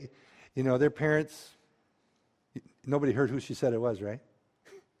 Okay. Their parents, nobody heard who she said it was, right?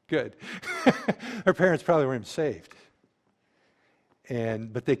 Good. Her parents probably weren't saved.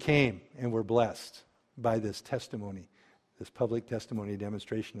 But they came and were blessed by this testimony, this public testimony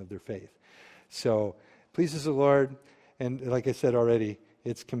demonstration of their faith. So, pleases the Lord, and like I said already,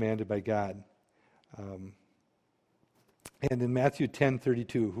 it's commanded by God. And in Matthew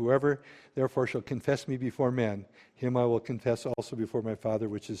 10:32, whoever therefore shall confess me before men, him I will confess also before my Father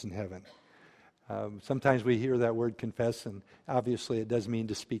which is in heaven. Sometimes we hear that word confess, and obviously it does mean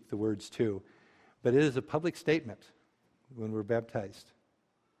to speak the words too. But it is a public statement when we're baptized.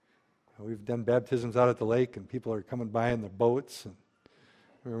 We've done baptisms out at the lake, and people are coming by in their boats.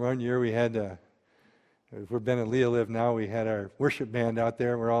 And one year we had, we've been at Leah Live now, we had our worship band out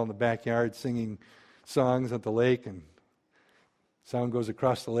there. We're all in the backyard singing songs at the lake, and sound goes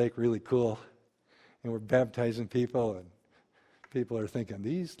across the lake, really cool. And we're baptizing people, and people are thinking,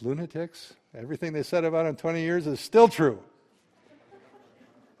 these lunatics, everything they said about them 20 years is still true.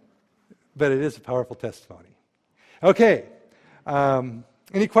 But it is a powerful testimony. Okay.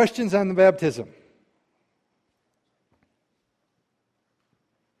 Any questions on the baptism?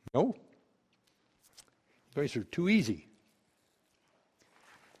 No? Those are too easy.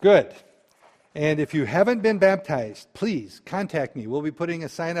 Good. And if you haven't been baptized, please contact me. We'll be putting a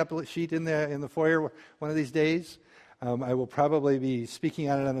sign-up sheet in the foyer one of these days. I will probably be speaking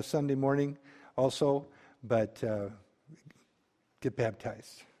on it on a Sunday morning also, but get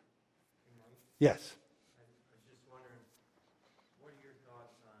baptized. Yes? I was just wondering, what are your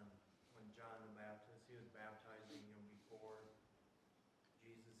thoughts on when John the Baptist, he was baptizing before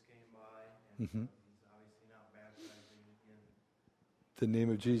Jesus came by, and he's obviously not baptizing in the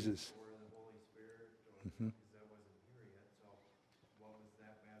name of Jesus. Or the Holy Spirit, because that wasn't here yet, so what was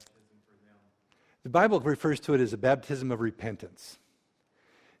that baptism for them? The Bible refers to it as a baptism of repentance.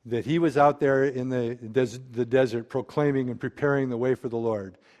 That he was out there in the desert proclaiming and preparing the way for the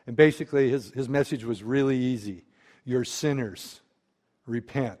Lord. And basically his message was really easy. You're sinners.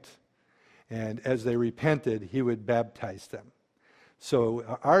 Repent. And as they repented, he would baptize them.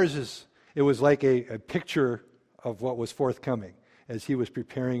 So it was like a picture of what was forthcoming as he was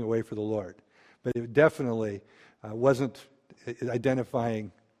preparing a way for the Lord. But it definitely wasn't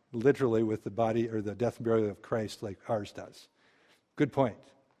identifying literally with the body or the death and burial of Christ like ours does. Good point.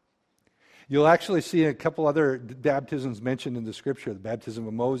 You'll actually see a couple other baptisms mentioned in the Scripture. The baptism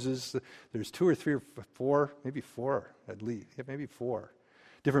of Moses. There's 2 or 3 or 4, maybe 4 at least. Yeah, maybe 4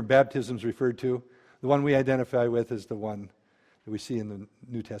 different baptisms referred to. The one we identify with is the one that we see in the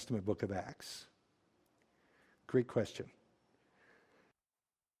New Testament book of Acts. Great question.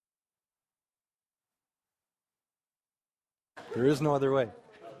 There is no other way.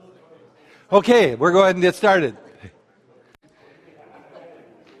 Okay, we're going to get started.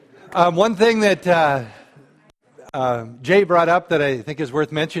 One thing that Jay brought up that I think is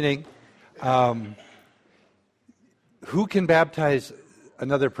worth mentioning, who can baptize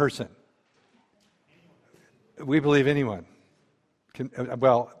another person? We believe anyone.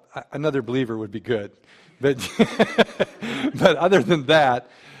 Another believer would be good. But but other than that,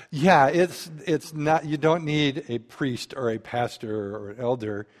 yeah, it's not. You don't need a priest or a pastor or an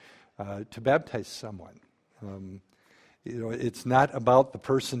elder to baptize someone. It's not about the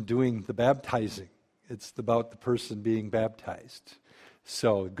person doing the baptizing. It's about the person being baptized.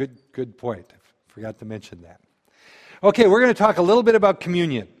 So, good point. I forgot to mention that. Okay, we're going to talk a little bit about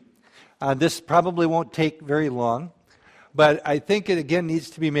communion. This probably won't take very long, but I think it again needs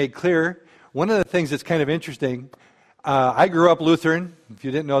to be made clear. One of the things that's kind of interesting, I grew up Lutheran, if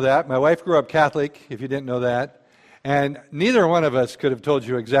you didn't know that. My wife grew up Catholic, if you didn't know that. And neither one of us could have told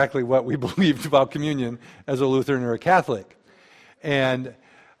you exactly what we believed about communion as a Lutheran or a Catholic. And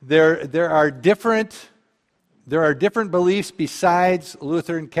there are different beliefs besides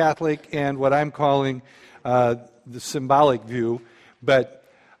Lutheran, Catholic, and what I'm calling the symbolic view, but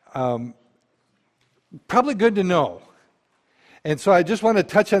probably good to know. And so I just want to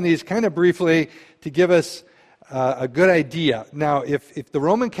touch on these kind of briefly to give us a good idea. Now, if the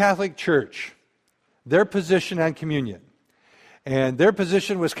Roman Catholic Church, their position on communion, And their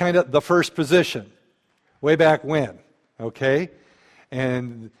position was kind of the first position, way back when, okay?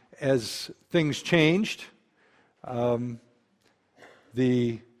 And as things changed,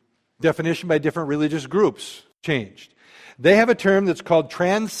 the definition by different religious groups changed. They have a term that's called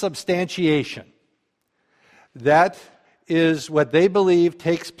transubstantiation. That is what they believe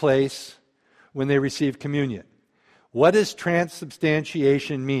takes place when they receive communion. What does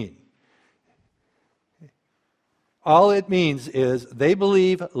transubstantiation mean? All it means is they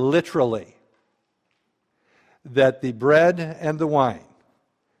believe literally that the bread and the wine,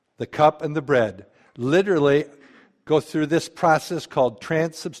 the cup and the bread, literally go through this process called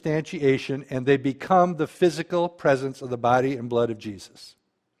transubstantiation, and they become the physical presence of the body and blood of Jesus.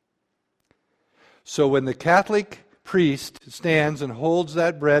 So when the Catholic priest stands and holds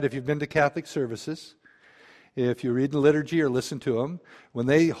that bread, if you've been to Catholic services, if you read the liturgy or listen to them, when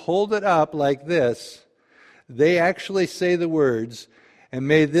they hold it up like this, they actually say the words, "And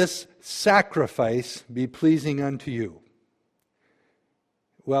may this sacrifice be pleasing unto you."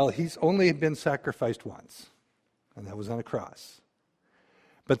 Well, he's only been sacrificed once, and that was on a cross.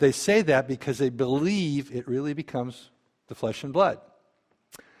 But they say that because they believe it really becomes the flesh and blood.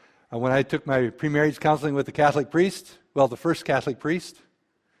 When I took my pre-marriage counseling with the Catholic priest, well, the first Catholic priest,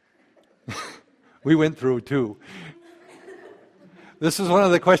 we went through too. This is one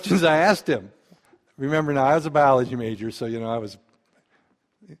of the questions I asked him. Remember now, I was a biology major, so,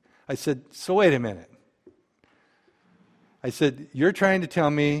 I said, "So wait a minute." I said, "You're trying to tell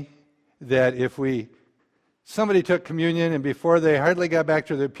me that if somebody took communion and before they hardly got back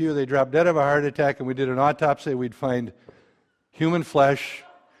to their pew, they dropped dead of a heart attack and we did an autopsy, we'd find human flesh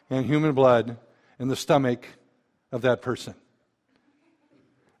and human blood in the stomach of that person."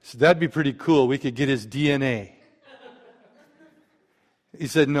 So that'd be pretty cool. We could get his DNA. He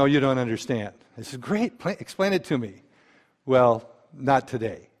said, "No, you don't understand." I said, "Great, explain it to me." "Well, not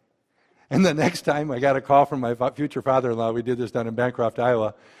today." And the next time I got a call from my future father-in-law, we did this down in Bancroft,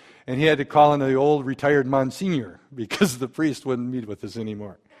 Iowa, and he had to call in the old retired Monsignor because the priest wouldn't meet with us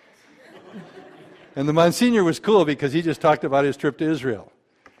anymore. And the Monsignor was cool because he just talked about his trip to Israel.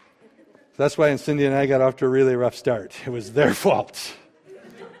 So that's why Cindy and I got off to a really rough start. It was their fault.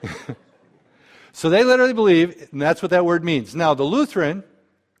 So they literally believe, and that's what that word means. Now, the Lutheran,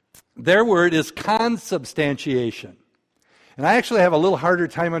 their word is consubstantiation. And I actually have a little harder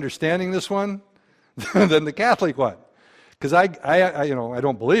time understanding this one than the Catholic one. Because I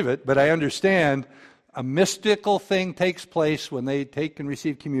don't believe it, but I understand a mystical thing takes place when they take and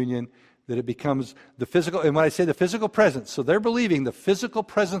receive communion, that it becomes the physical, and when I say the physical presence, so they're believing the physical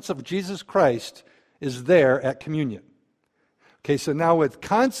presence of Jesus Christ is there at communion. Okay, so now with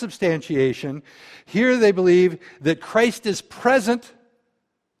consubstantiation, here they believe that Christ is present,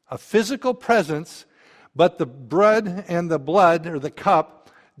 a physical presence, but the bread and the blood, or the cup,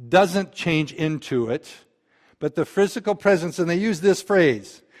 doesn't change into it, but the physical presence, and they use this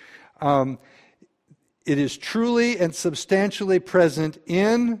phrase, it is truly and substantially present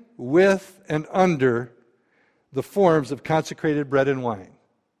in, with, and under the forms of consecrated bread and wine.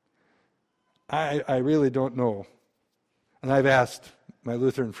 I really don't know. And I've asked my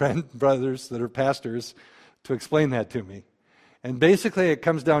Lutheran brothers that are pastors to explain that to me. And basically it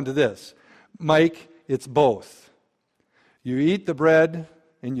comes down to this. Mike, it's both. You eat the bread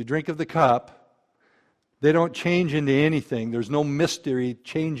and you drink of the cup. They don't change into anything. There's no mystery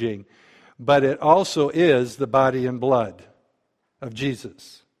changing. But it also is the body and blood of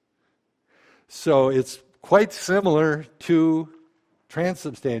Jesus. So it's quite similar to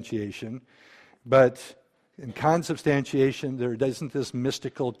transubstantiation, but in consubstantiation, there isn't this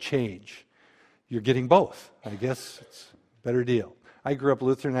mystical change. You're getting both. I guess it's a better deal. I grew up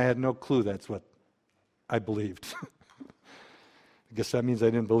Lutheran. I had no clue that's what I believed. I guess that means I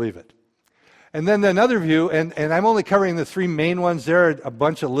didn't believe it. And then another view, and I'm only covering the three main ones. There are a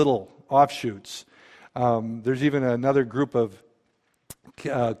bunch of little offshoots. There's even another group of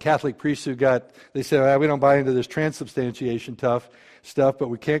Catholic priests they said, we don't buy into this transubstantiation stuff, but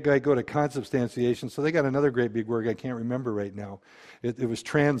we can't go to consubstantiation. So they got another great big word I can't remember right now. It was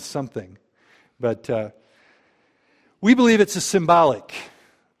trans something. But we believe it's a symbolic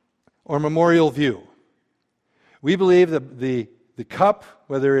or memorial view. We believe that the cup,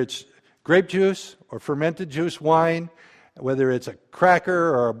 whether it's grape juice or fermented juice, wine, whether it's a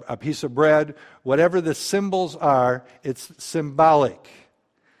cracker or a piece of bread, whatever the symbols are, it's symbolic.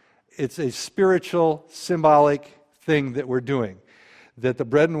 It's a spiritual, symbolic thing that we're doing. That the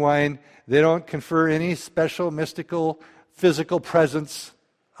bread and wine, they don't confer any special, mystical, physical presence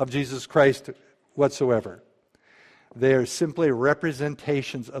of Jesus Christ whatsoever. They are simply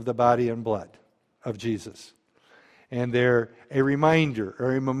representations of the body and blood of Jesus. And they're a reminder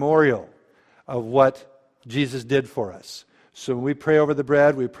or a memorial of what Jesus did for us. So when we pray over the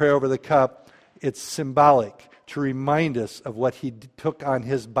bread, we pray over the cup, it's symbolic to remind us of what he took on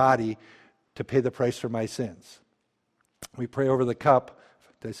his body to pay the price for my sins. We pray over the cup.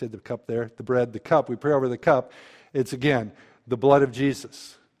 Did I say the cup there? The bread, the cup. We pray over the cup. It's, again, the blood of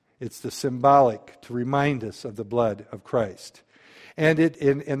Jesus. It's the symbolic to remind us of the blood of Christ. And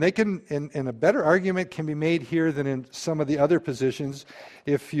a better argument can be made here than in some of the other positions.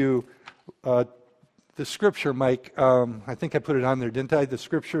 If you, the scripture, Mike, I think I put it on there, didn't I? The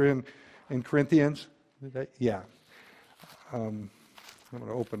scripture in Corinthians? Yeah. I'm going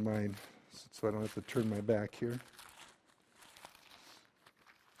to open mine so I don't have to turn my back here.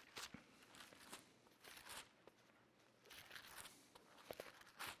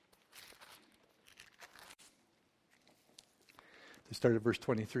 Start at verse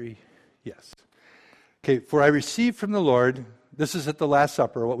 23. Yes. Okay, for I received from the Lord, this is at the Last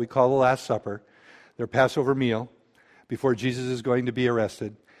Supper, what we call the Last Supper, their Passover meal, before Jesus is going to be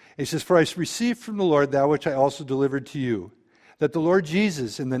arrested. He says, for I received from the Lord that which I also delivered to you, that the Lord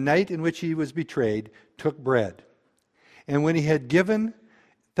Jesus, in the night in which he was betrayed, took bread. And when he had given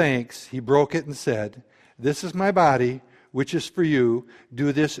thanks, he broke it and said, this is my body, which is for you.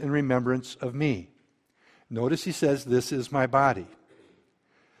 Do this in remembrance of me. Notice he says, this is my body.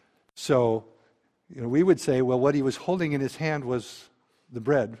 So, we would say, well, what he was holding in his hand was the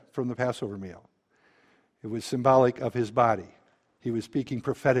bread from the Passover meal. It was symbolic of his body. He was speaking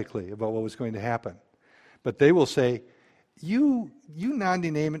prophetically about what was going to happen. But they will say, you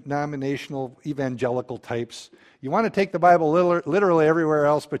non-denominational evangelical types, you want to take the Bible literally everywhere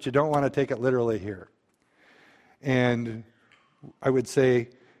else, but you don't want to take it literally here. And I would say,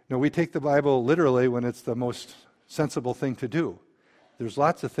 no, we take the Bible literally when it's the most sensible thing to do. There's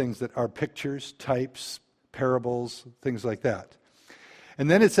lots of things that are pictures, types, parables, things like that. And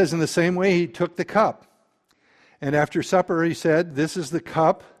then it says in the same way, he took the cup. And after supper, he said, this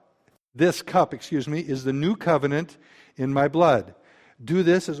cup, is the new covenant in my blood. Do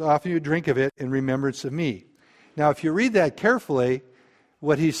this as often as you drink of it in remembrance of me. Now, if you read that carefully,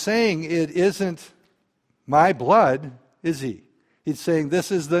 what he's saying, it isn't my blood, is he? He's saying,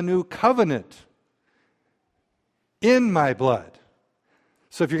 this is the new covenant in my blood.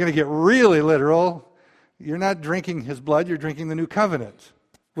 So if you're going to get really literal, you're not drinking his blood, you're drinking the new covenant,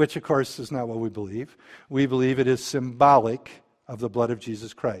 which, of course, is not what we believe. We believe it is symbolic of the blood of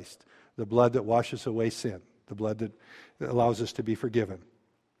Jesus Christ, the blood that washes away sin, the blood that allows us to be forgiven.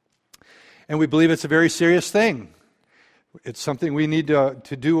 And we believe it's a very serious thing. It's something we need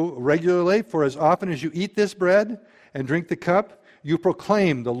to do regularly, for as often as you eat this bread and drink the cup, you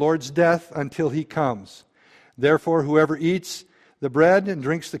proclaim the Lord's death until he comes. Therefore, whoever eats the bread and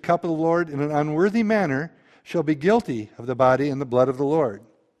drinks the cup of the Lord in an unworthy manner shall be guilty of the body and the blood of the Lord.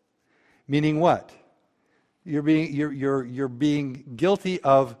 Meaning what? You're being guilty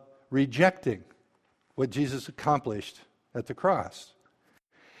of rejecting what Jesus accomplished at the cross.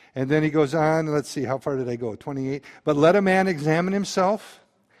 And then he goes on, let's see, how far did I go? 28. But let a man examine himself,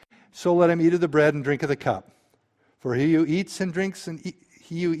 so let him eat of the bread and drink of the cup. For he who eats and drinks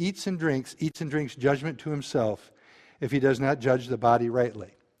judgment to himself, if he does not judge the body rightly.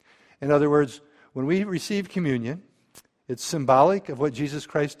 In other words, when we receive communion, it's symbolic of what Jesus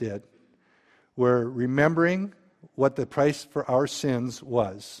Christ did. We're remembering what the price for our sins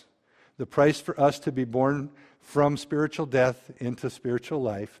was. The price for us to be born from spiritual death into spiritual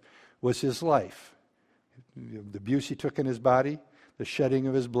life was his life. The abuse he took in his body, the shedding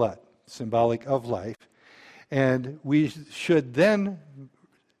of his blood, symbolic of life. And we should then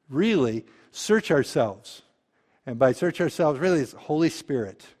really search ourselves. And by search ourselves, really, it's Holy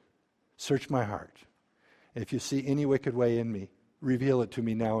Spirit. Search my heart. If you see any wicked way in me, reveal it to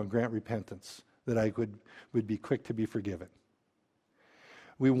me now and grant repentance, that I would be quick to be forgiven.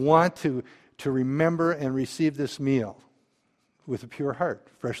 We want to remember and receive this meal with a pure heart,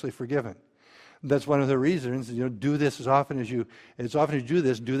 freshly forgiven. That's one of the reasons, do this as often as you do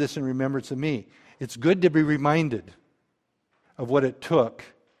this in remembrance of me. It's good to be reminded of what it took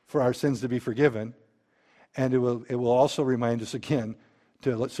for our sins to be forgiven, and it will also remind us again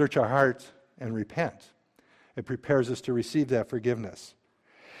to search our hearts and repent. It prepares us to receive that forgiveness.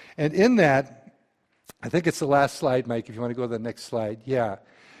 And in that, I think it's the last slide, Mike, if you want to go to the next slide. Yeah.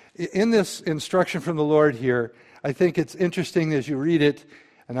 In this instruction from the Lord here, I think it's interesting as you read it,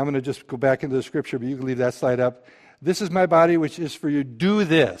 and I'm going to just go back into the scripture, but you can leave that slide up. This is my body, which is for you. Do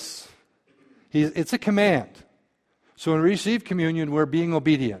this. It's a command. So when we receive communion, we're being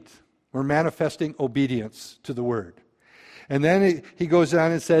obedient. We're manifesting obedience to the word. And then he goes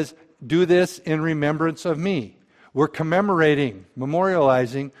on and says, do this in remembrance of me. We're commemorating,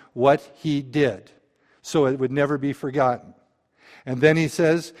 memorializing what he did, so it would never be forgotten. And then he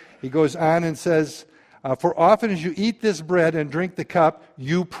goes on and says, for often as you eat this bread and drink the cup,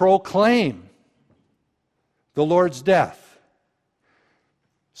 you proclaim the Lord's death.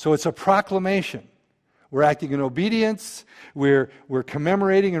 So it's a proclamation. We're acting in obedience, we're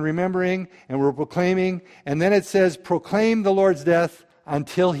commemorating and remembering, and we're proclaiming. And then it says, proclaim the Lord's death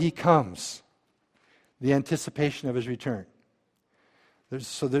until he comes. The anticipation of his return.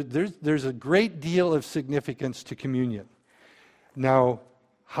 There's a great deal of significance to communion. Now,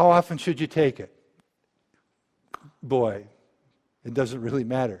 how often should you take it? Boy, it doesn't really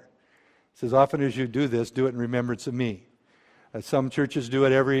matter. It says, often as you do this, do it in remembrance of me. Some churches do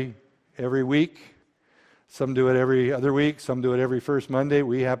it every week. Some do it every other week. Some do it every first Monday.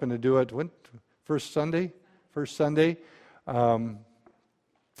 We happen to do it first Sunday.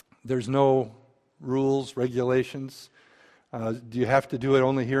 There's no rules, regulations. Do you have to do it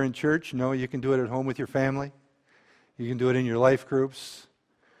only here in church? No, you can do it at home with your family. You can do it in your life groups.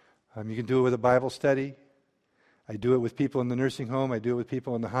 You can do it with a Bible study. I do it with people in the nursing home. I do it with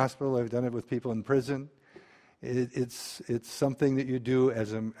people in the hospital. I've done it with people in prison. It's something that you do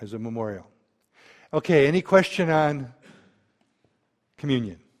as a memorial. Okay, any question on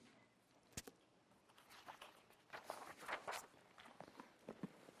communion?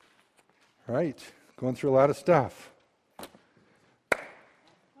 All right, going through a lot of stuff.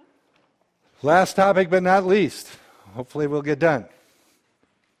 Last topic, but not least. Hopefully we'll get done.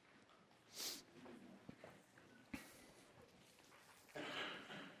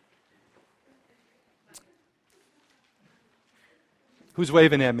 Who's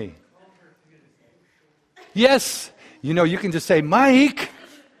waving at me? Yes. You know, you can just say, Mike.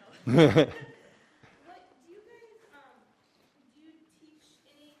 Do you guys, do you teach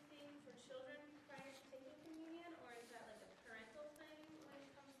anything for children prior to taking communion, or is that like a parental thing when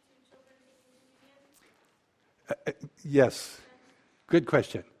it comes to children taking communion? Yes. Good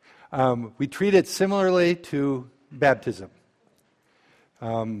question. We treat it similarly to baptism.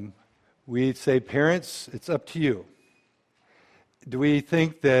 We say, parents, it's up to you. Do we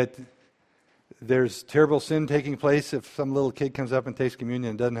think that there's terrible sin taking place if some little kid comes up and takes communion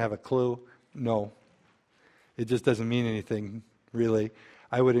and doesn't have a clue? No. It just doesn't mean anything, really.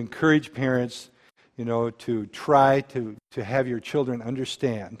 I would encourage parents, to try to have your children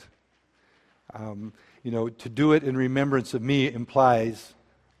understand. To do it in remembrance of me implies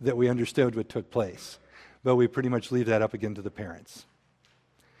that we understood what took place. But we pretty much leave that up again to the parents.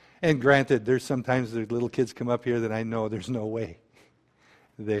 And granted, there's sometimes the little kids come up here that I know there's no way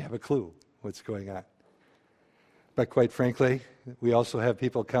they have a clue what's going on. But quite frankly, we also have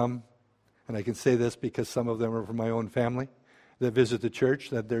people come, and I can say this because some of them are from my own family, that visit the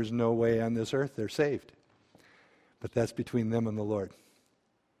church, that there's no way on this earth they're saved. But that's between them and the Lord.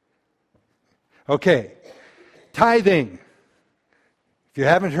 Okay, tithing. If you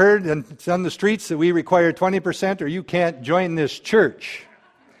haven't heard, and it's on the streets that we require 20% or you can't join this church.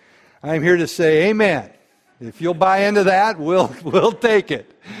 I'm here to say amen. If you'll buy into that, we'll take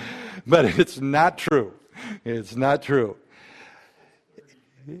it. But it's not true. It's not true.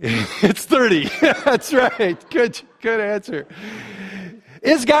 It's 30. That's right. Good answer.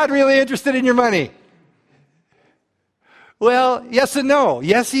 Is God really interested in your money? Well, yes and no.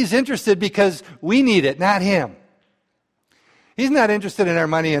 Yes, He's interested because we need it, not Him. He's not interested in our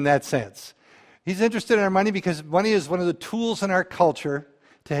money in that sense. He's interested in our money because money is one of the tools in our culture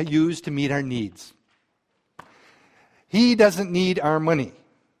to use to meet our needs. He doesn't need our money,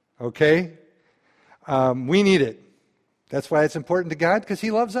 okay? We need it. That's why it's important to God, because He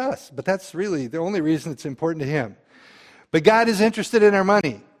loves us. But that's really the only reason it's important to Him. But God is interested in our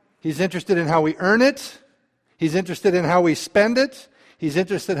money. He's interested in how we earn it. He's interested in how we spend it. He's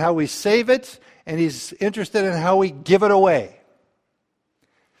interested in how we save it. And He's interested in how we give it away.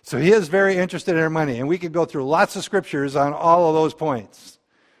 So He is very interested in our money. And we could go through lots of scriptures on all of those points.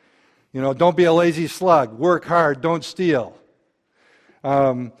 Don't be a lazy slug. Work hard. Don't steal.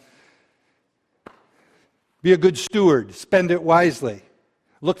 Be a good steward. Spend it wisely.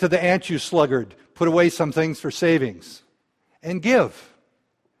 Look to the ant, you sluggard. Put away some things for savings. And give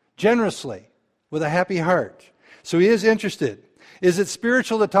generously with a happy heart. So He is interested. Is it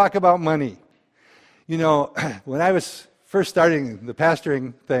spiritual to talk about money? When I was first starting the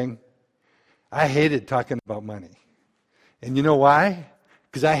pastoring thing, I hated talking about money. And you know why?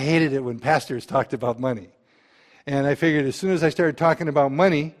 Because I hated it when pastors talked about money. And I figured as soon as I started talking about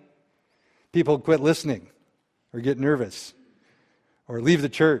money, people would quit listening or get nervous or leave the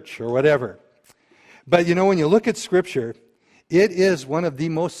church or whatever. But when you look at Scripture, It is one of the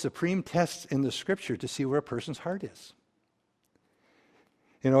most supreme tests in the Scripture to see where a person's heart is.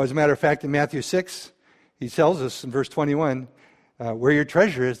 As a matter of fact, in Matthew 6, he tells us in verse 21, where your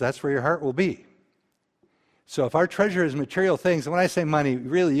treasure is, that's where your heart will be. So if our treasure is material things, and when I say money,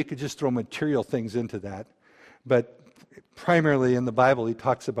 really you could just throw material things into that. But primarily in the Bible, he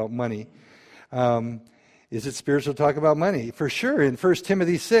talks about money. Is it spiritual to talk about money? For sure. In 1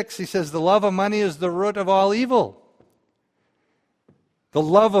 Timothy 6, he says, the love of money is the root of all evil. The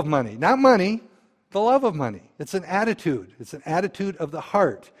love of money. Not money, the love of money. It's an attitude. It's an attitude of the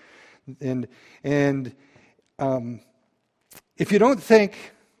heart. And if you don't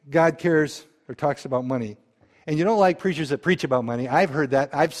think God cares or talks about money, and you don't like preachers that preach about money, I've heard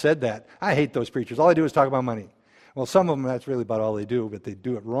that, I've said that. I hate those preachers. All they do is talk about money. Well, some of them, that's really about all they do, but they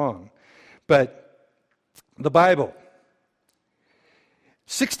do it wrong. But the Bible,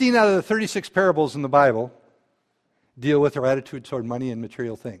 16 out of the 36 parables in the Bible deal with our attitude toward money and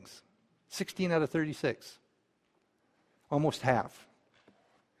material things. 16 out of 36. Almost half.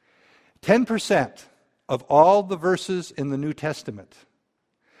 10% of all the verses in the New Testament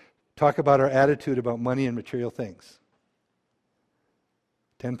talk about our attitude about money and material things.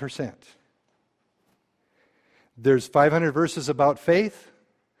 10%. There's 500 verses about faith,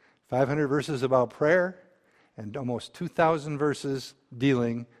 500 verses about prayer, and almost 2,000 verses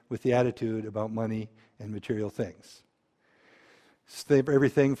dealing with the attitude about money and material things.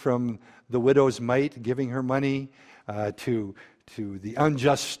 Everything from the widow's mite giving her money to the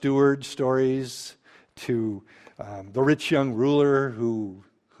unjust steward stories, to the rich young ruler who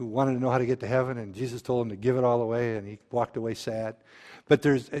wanted to know how to get to heaven, and Jesus told him to give it all away, and he walked away sad. But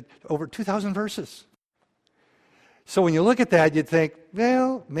there's over 2,000 verses. So when you look at that, you'd think,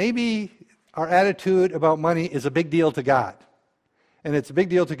 well, maybe our attitude about money is a big deal to God. And it's a big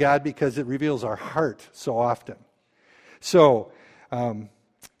deal to God because it reveals our heart so often. So,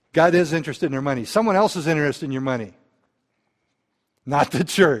 God is interested in your money. Someone else is interested in your money. Not the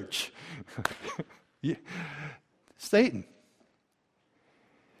church. Satan.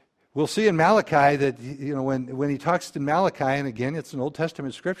 We'll see in Malachi that, when he talks to Malachi, and again, it's an Old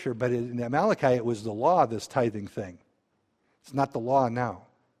Testament scripture, but in Malachi it was the law, this tithing thing. It's not the law now.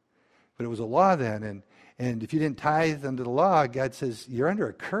 But it was a law then, and if you didn't tithe under the law, God says, you're under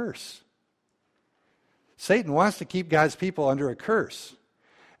a curse. Satan wants to keep God's people under a curse.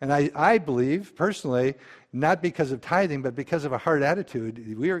 And I believe, personally, not because of tithing, but because of a heart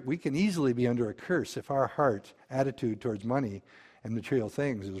attitude, we can easily be under a curse if our heart attitude towards money and material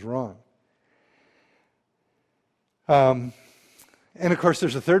things is wrong. And of course,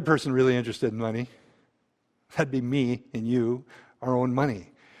 there's a third person really interested in money. That'd be me and you, our own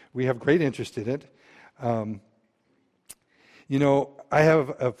money. We have great interest in it. I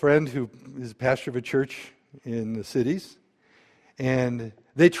have a friend who is a pastor of a church in the cities, and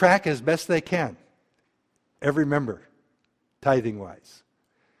they track as best they can every member, tithing-wise.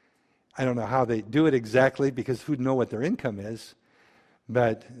 I don't know how they do it exactly because who'd know what their income is,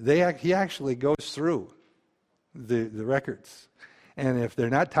 but he actually goes through the records. And if they're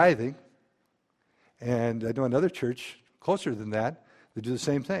not tithing, and I know another church closer than that, they do the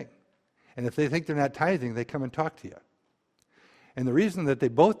same thing. And if they think they're not tithing, they come and talk to you. And the reason that they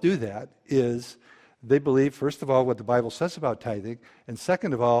both do that is they believe, first of all, what the Bible says about tithing, and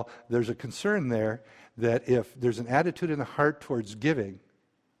second of all, there's a concern there that if there's an attitude in the heart towards giving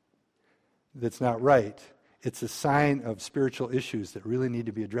that's not right, it's a sign of spiritual issues that really need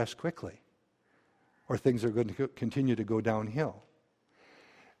to be addressed quickly, or things are going to continue to go downhill.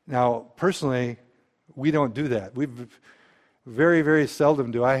 Now, personally, we don't do that. Very, very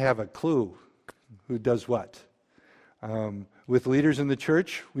seldom do I have a clue who does what. With leaders in the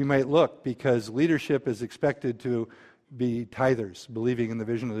church, we might look because leadership is expected to be tithers, believing in the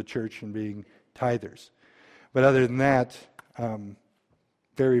vision of the church and being tithers. But other than that,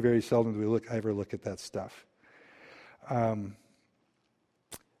 very, very seldom do we ever look at that stuff.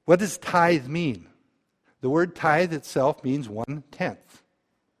 What does tithe mean? The word tithe itself means 1/10.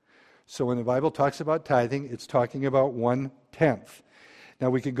 So when the Bible talks about tithing, it's talking about 1/10. Now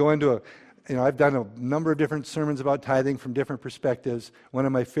we could go into I've done a number of different sermons about tithing from different perspectives. One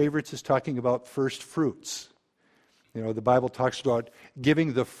of my favorites is talking about first fruits. The Bible talks about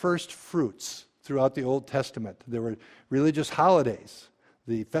giving the first fruits throughout the Old Testament. There were religious holidays,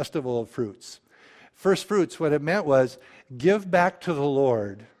 the festival of fruits. First fruits, what it meant was give back to the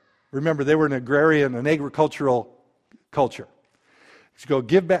Lord. Remember, they were an agricultural culture. So go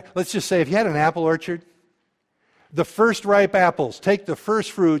give back. Let's just say if you had an apple orchard, the first ripe apples, take the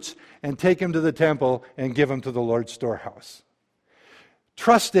first fruits and take them to the temple and give them to the Lord's storehouse.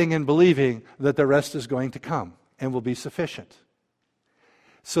 Trusting and believing that the rest is going to come. and will be sufficient.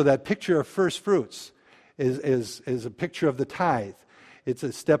 So that picture of first fruits is a picture of the tithe. It's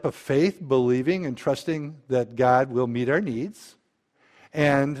a step of faith, believing and trusting that God will meet our needs.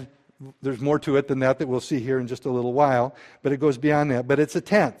 And there's more to it than that we'll see here in just a little while, but it goes beyond that. But it's a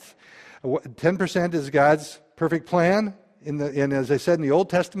tenth. 10% is God's perfect plan. And as I said in the Old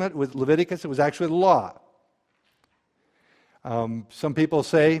Testament with Leviticus, it was actually the law. Some people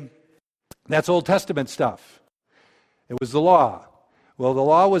say that's Old Testament stuff. It was the law. Well, the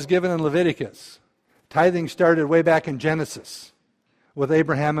law was given in Leviticus. Tithing started way back in Genesis with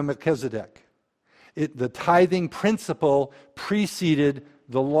Abraham and Melchizedek. The tithing principle preceded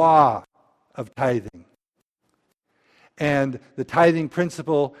the law of tithing. And the tithing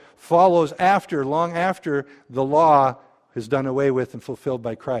principle follows long after the law is done away with and fulfilled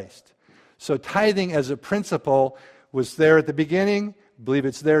by Christ. So tithing as a principle was there at the beginning. I believe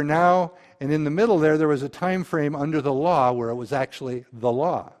it's there now. And in the middle there was a time frame under the law where it was actually the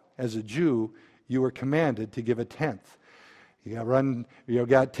law. As a Jew, you were commanded to give a tenth. You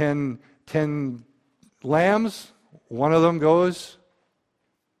got 10 lambs, one of them goes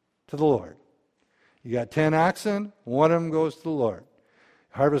to the Lord. You got 10 oxen, one of them goes to the Lord.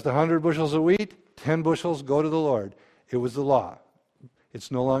 Harvest 100 bushels of wheat, 10 bushels go to the Lord. It was the law.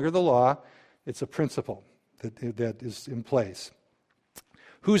 It's no longer the law, it's a principle that is in place.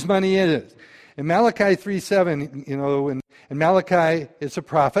 Whose money it is? In Malachi 3:7, in Malachi it's a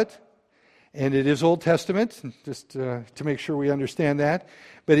prophet, and it is Old Testament, just to make sure we understand that.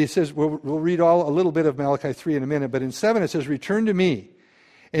 But he says, we'll read a little bit of Malachi 3 in a minute, but in 7 it says, return to me.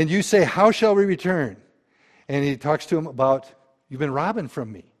 And you say, how shall we return? And he talks to him about, you've been robbing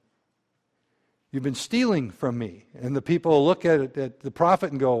from me. You've been stealing from me. And the people look at the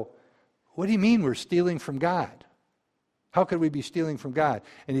prophet and go, what do you mean we're stealing from God? How could we be stealing from God?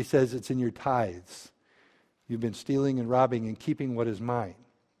 And he says, it's in your tithes. You've been stealing and robbing and keeping what is mine.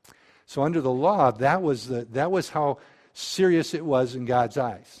 So under the law, that was how serious it was in God's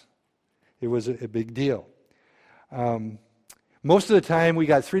eyes. It was a big deal. Most of the time, we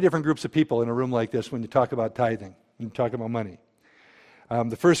got 3 different groups of people in a room like this when you talk about tithing, when you talk about money.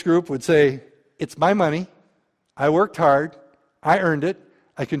 The first group would say, it's my money. I worked hard. I earned it.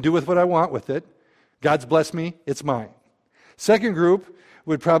 I can do with what I want with it. God's blessed me. It's mine. Second group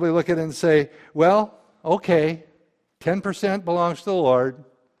would probably look at it and say, well, okay, 10% belongs to the Lord.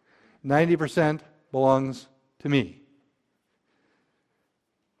 90% belongs to me.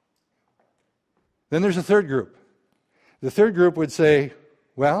 Then there's a third group. The third group would say,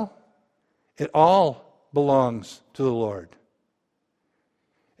 well, it all belongs to the Lord.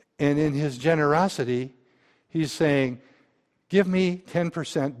 And in his generosity, he's saying, give me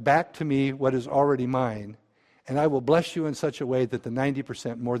 10% back to me what is already mine, and I will bless you in such a way that the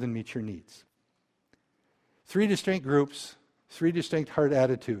 90% more than meets your needs. 3 distinct groups, 3 distinct heart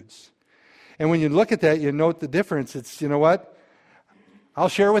attitudes. And when you look at that, you note the difference. It's, you know what? I'll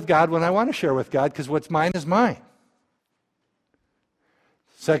share with God when I want to share with God because what's mine is mine.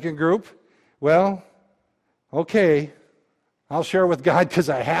 Second group, well, okay, I'll share with God because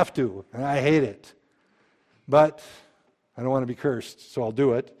I have to, and I hate it. But I don't want to be cursed, so I'll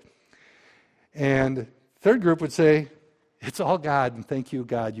do it. And third group would say, it's all God, and thank you,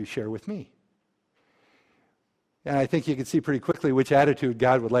 God, you share with me. And I think you can see pretty quickly which attitude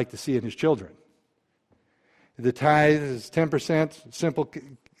God would like to see in his children. The tithe is 10%,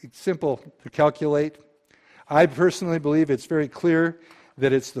 simple to calculate. I personally believe it's very clear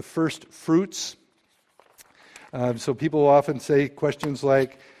that it's the first fruits. So people often say questions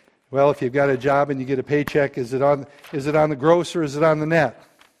like, well, if you've got a job and you get a paycheck, is it on the gross or is it on the net?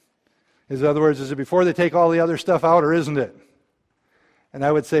 In other words, is it before they take all the other stuff out or isn't it? And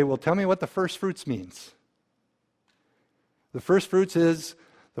I would say, well, tell me what the first fruits means. The first fruits is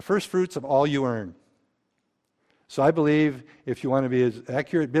the first fruits of all you earn. So I believe if you want to be as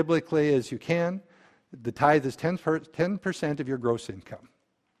accurate biblically as you can, the tithe is 10% of your gross income.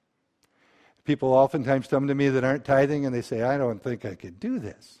 People oftentimes come to me that aren't tithing and they say, I don't think I could do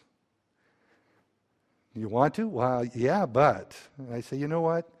this. You want to? Well, yeah, but. And I say, you know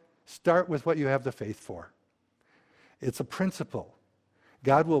what? Start with what you have the faith for. It's a principle.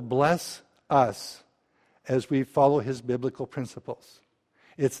 God will bless us as we follow his biblical principles.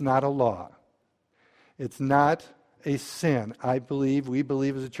 It's not a law. It's not a sin. We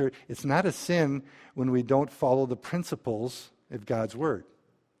believe as a church, it's not a sin when we don't follow the principles of God's word.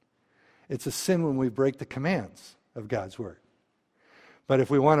 It's a sin when we break the commands of God's word. But if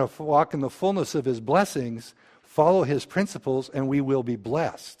we want to walk in the fullness of his blessings, follow his principles, and we will be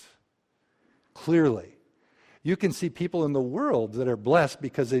blessed. Clearly. You can see people in the world that are blessed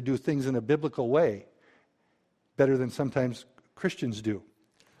because they do things in a biblical way. better than sometimes Christians do.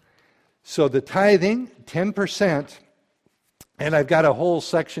 So the tithing, 10%, and I've got a whole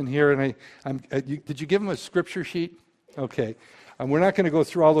section here, and did you give them a scripture sheet? Okay. We're not going to go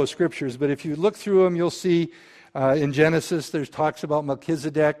through all those scriptures, but if you look through them, you'll see in Genesis, there's talks about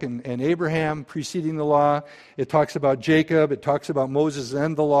Melchizedek and Abraham preceding the law. It talks about Jacob. It talks about Moses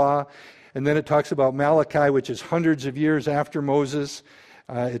and the law. And then it talks about Malachi, which is hundreds of years after Moses.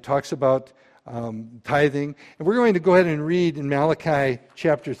 It talks about tithing. And we're going to go ahead and read in Malachi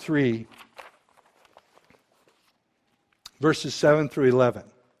chapter 3, verses 7 through 11.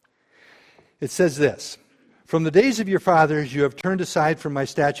 It says this, "From the days of your fathers you have turned aside from my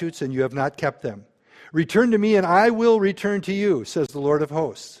statutes, and you have not kept them. Return to me, and I will return to you, says the Lord of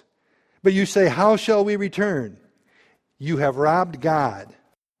hosts. But you say, how shall we return? You have robbed God.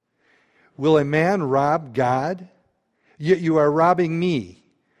 Will a man rob God? Yet you are robbing me.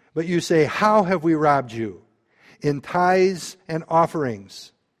 But you say, how have we robbed you? In tithes and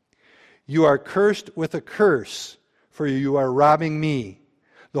offerings. You are cursed with a curse, for you are robbing me,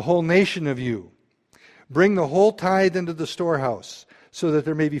 the whole nation of you. Bring the whole tithe into the storehouse, so that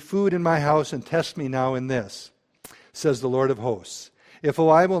there may be food in my house, and test me now in this, says the Lord of hosts. If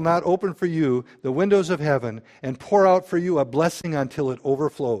I will not open for you the windows of heaven, and pour out for you a blessing until it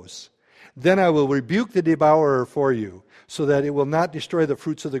overflows, then I will rebuke the devourer for you, so that it will not destroy the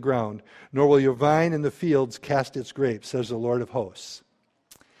fruits of the ground, nor will your vine in the fields cast its grapes, says the Lord of hosts."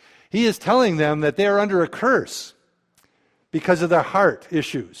 He is telling them that they are under a curse because of their heart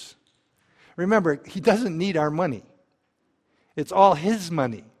issues. Remember, he doesn't need our money. It's all his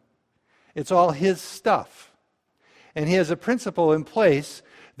money. It's all his stuff. And he has a principle in place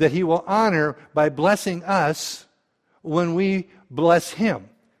that he will honor by blessing us when we bless him.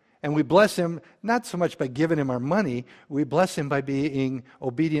 And we bless him not so much by giving him our money, we bless him by being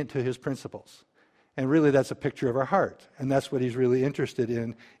obedient to his principles. And really that's a picture of our heart. And that's what he's really interested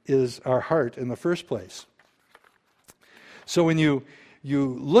in, is our heart in the first place. So when you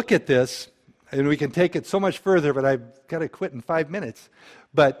look at this, and we can take it so much further, but I've got to quit in 5 minutes.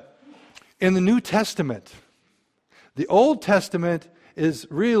 But in the New Testament, the Old Testament is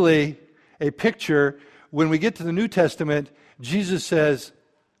really a picture. When we get to the New Testament, Jesus says,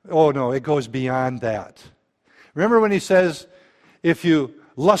 oh no, it goes beyond that. Remember when he says, if you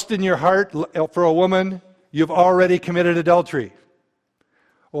lust in your heart for a woman, you've already committed adultery.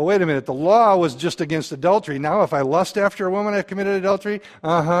 Well, wait a minute, the law was just against adultery. Now if I lust after a woman, I've committed adultery?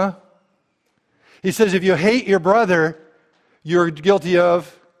 He says, if you hate your brother, you're guilty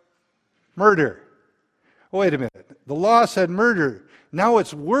of murder. Wait a minute. The law said murder. Now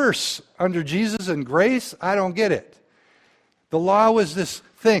it's worse under Jesus and grace? I don't get it. The law was this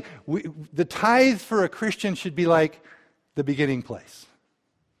thing. The tithe for a Christian should be like the beginning place.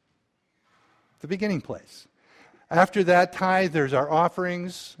 The beginning place. After that tithe, there's our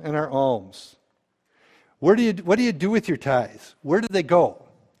offerings and our alms. What do you do with your tithes? Where do they go?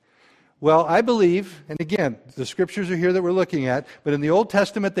 Well, I believe, and again, the scriptures are here that we're looking at, but in the Old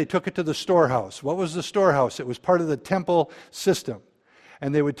Testament, they took it to the storehouse. What was the storehouse? It was part of the temple system.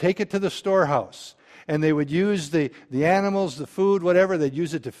 And they would take it to the storehouse. And they would use the animals, the food, whatever, they'd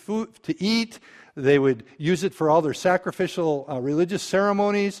use it to eat. They would use it for all their sacrificial religious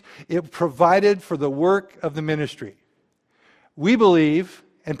ceremonies. It provided for the work of the ministry. We believe,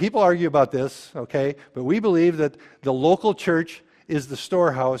 and people argue about this, okay, but we believe that the local church is the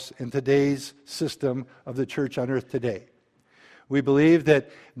storehouse in today's system of the church on earth today. We believe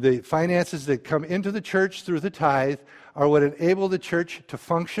that the finances that come into the church through the tithe are what enable the church to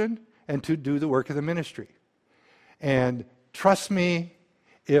function and to do the work of the ministry. And trust me,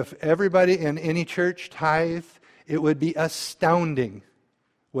 if everybody in any church tithed, it would be astounding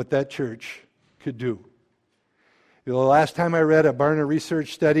what that church could do. You know, the last time I read a Barna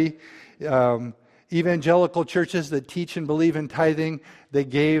Research study, evangelical churches that teach and believe in tithing, they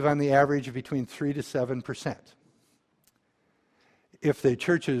gave on the average between 3 to 7%. If the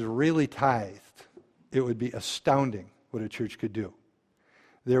churches really tithed, it would be astounding what a church could do.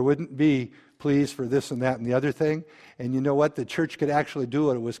 There wouldn't be pleas for this and that and the other thing. And you know what? The church could actually do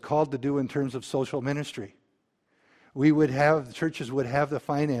what it was called to do in terms of social ministry. The churches would have the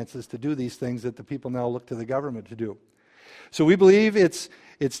finances to do these things that the people now look to the government to do. So we believe it's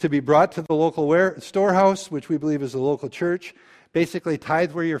to be brought to the local storehouse, which we believe is the local church. Basically,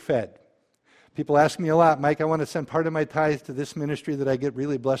 tithe where you're fed. People ask me a lot, Mike, I want to send part of my tithe to this ministry that I get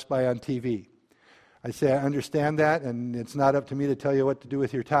really blessed by on TV. I say, I understand that, and it's not up to me to tell you what to do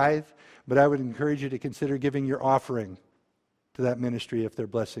with your tithe, but I would encourage you to consider giving your offering to that ministry if they're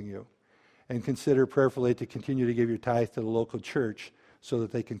blessing you. And consider prayerfully to continue to give your tithe to the local church so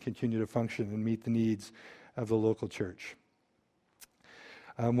that they can continue to function and meet the needs of the local church.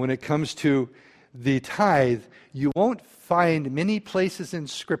 When it comes to the tithe, you won't find many places in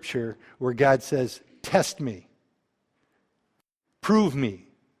Scripture where God says, test me, prove me,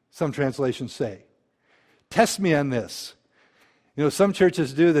 some translations say. Test me on this. You know, some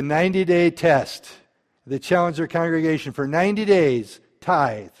churches do the 90-day test. They challenge their congregation for 90 days,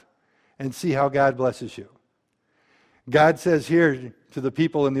 tithe, and see how God blesses you. God says here to the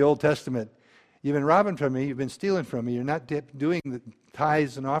people in the Old Testament, you've been robbing from me, you've been stealing from me, you're not doing the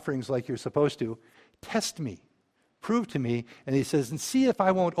tithes and offerings like you're supposed to. Test me, prove to me, and he says, and see if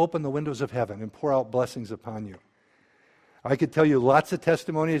I won't open the windows of heaven and pour out blessings upon you. I could tell you lots of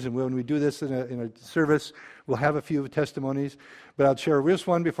testimonies, and when we do this in a service, we'll have a few testimonies, but I'll share just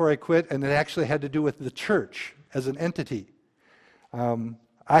one before I quit, and it actually had to do with the church as an entity.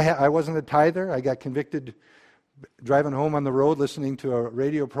 I wasn't a tither. I got convicted driving home on the road listening to a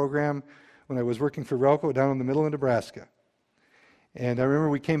radio program when I was working for Relco down in the middle of Nebraska. And I remember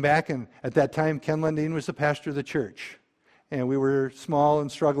we came back, and at that time, Ken Lundeen was the pastor of the church. And we were small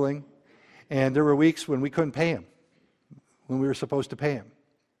and struggling, and there were weeks when we couldn't pay him, when we were supposed to pay him.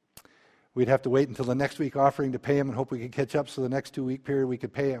 We'd have to wait until the next week offering to pay him and hope we could catch up so the next 2-week period we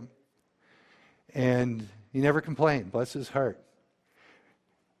could pay him. And he never complained, bless his heart.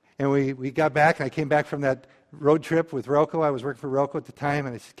 And we got back, and I came back from that road trip with Relco. I was working for Relco at the time,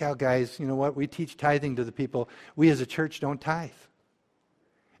 and I said, guys, you know what? We teach tithing to the people. We as a church don't tithe.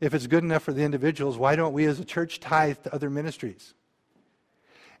 If it's good enough for the individuals, why don't we as a church tithe to other ministries?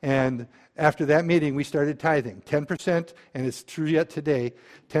 And after that meeting, we started tithing. 10%, and it's true yet today,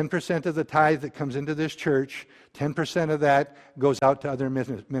 10% of the tithe that comes into this church, 10% of that goes out to other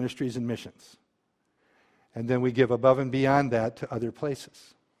ministries and missions. And then we give above and beyond that to other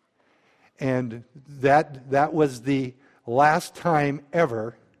places. And that was the last time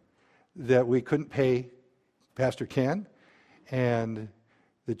ever that we couldn't pay Pastor Ken, and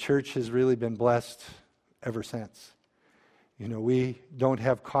the church has really been blessed ever since. You know, we don't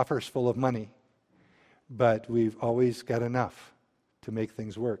have coffers full of money, but we've always got enough to make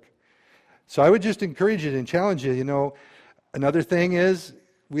things work. So I would just encourage you and challenge you, you know, another thing is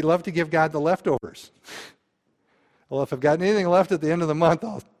we love to give God the leftovers. Well, if I've got anything left at the end of the month,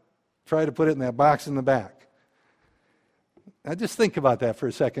 I'll try to put it in that box in the back. Now just think about that for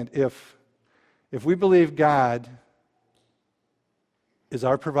a second. If we believe God is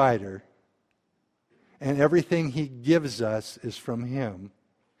our provider, and everything he gives us is from him,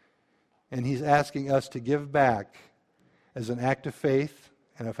 and he's asking us to give back as an act of faith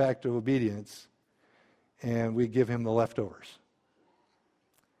and an act of obedience, and we give him the leftovers.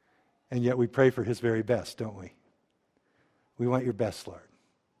 And yet we pray for his very best, don't we? We want your best, Lord.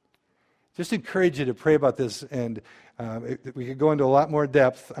 Just encourage you to pray about this, and we could go into a lot more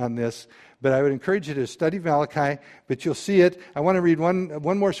depth on this, but I would encourage you to study Malachi, but you'll see it. I want to read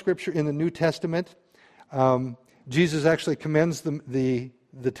one more scripture in the New Testament. Jesus actually commends the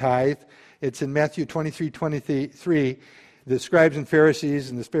tithe. It's in Matthew 23:23. The scribes and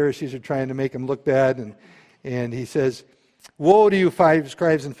the Pharisees are trying to make him look bad, and he says, "Woe to you,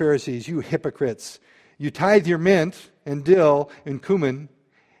 scribes and Pharisees, you hypocrites! You tithe your mint and dill and cumin,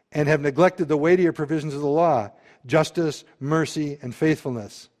 and have neglected the weightier provisions of the law, justice, mercy, and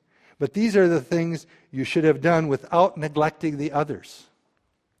faithfulness. But these are the things you should have done without neglecting the others."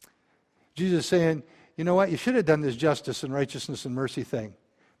 Jesus is saying, you know what, you should have done this justice and righteousness and mercy thing,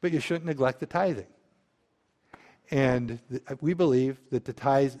 but you shouldn't neglect the tithing. And we believe that the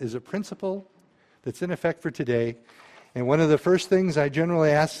tithe is a principle that's in effect for today. And one of the first things I generally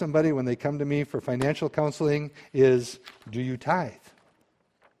ask somebody when they come to me for financial counseling is, do you tithe?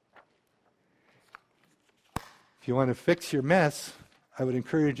 If you want to fix your mess, I would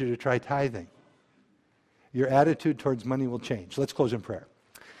encourage you to try tithing. Your attitude towards money will change. Let's close in prayer.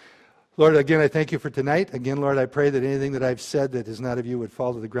 Lord, again, I thank you for tonight. Again, Lord, I pray that anything that I've said that is not of you would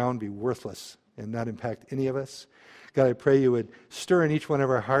fall to the ground, be worthless, and not impact any of us. God, I pray you would stir in each one of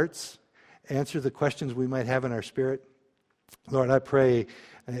our hearts, answer the questions we might have in our spirit. Lord, I pray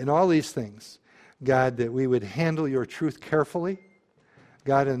in all these things, God, that we would handle your truth carefully.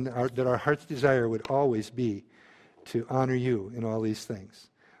 God, and that our heart's desire would always be to honor you in all these things.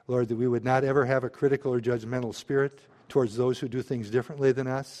 Lord, that we would not ever have a critical or judgmental spirit towards those who do things differently than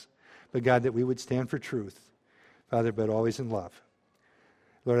us, but God, that we would stand for truth, Father, but always in love.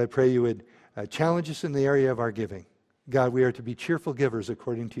 Lord, I pray you would challenge us in the area of our giving. God, we are to be cheerful givers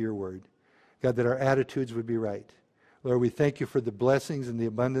according to your word. God, that our attitudes would be right. Lord, we thank you for the blessings and the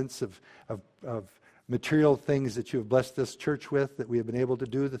abundance of material things that you have blessed this church with, that we have been able to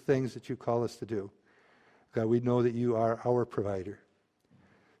do the things that you call us to do. God, we know that you are our provider.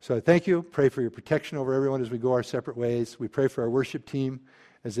 So I thank you. Pray for your protection over everyone as we go our separate ways. We pray for our worship team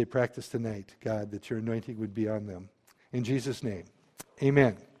as they practice tonight, God, that your anointing would be on them. In Jesus' name,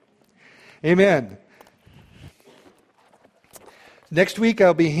 amen. Amen. Next week,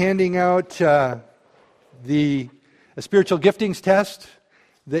 I'll be handing out a spiritual giftings test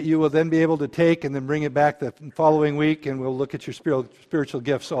that you will then be able to take and then bring it back the following week, and we'll look at your spiritual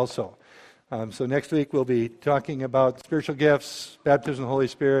gifts also. So next week, we'll be talking about spiritual gifts, baptism of the Holy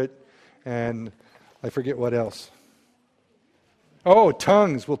Spirit, and I forget what else. Oh,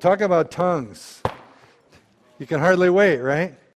 tongues. We'll talk about tongues. You can hardly wait, right?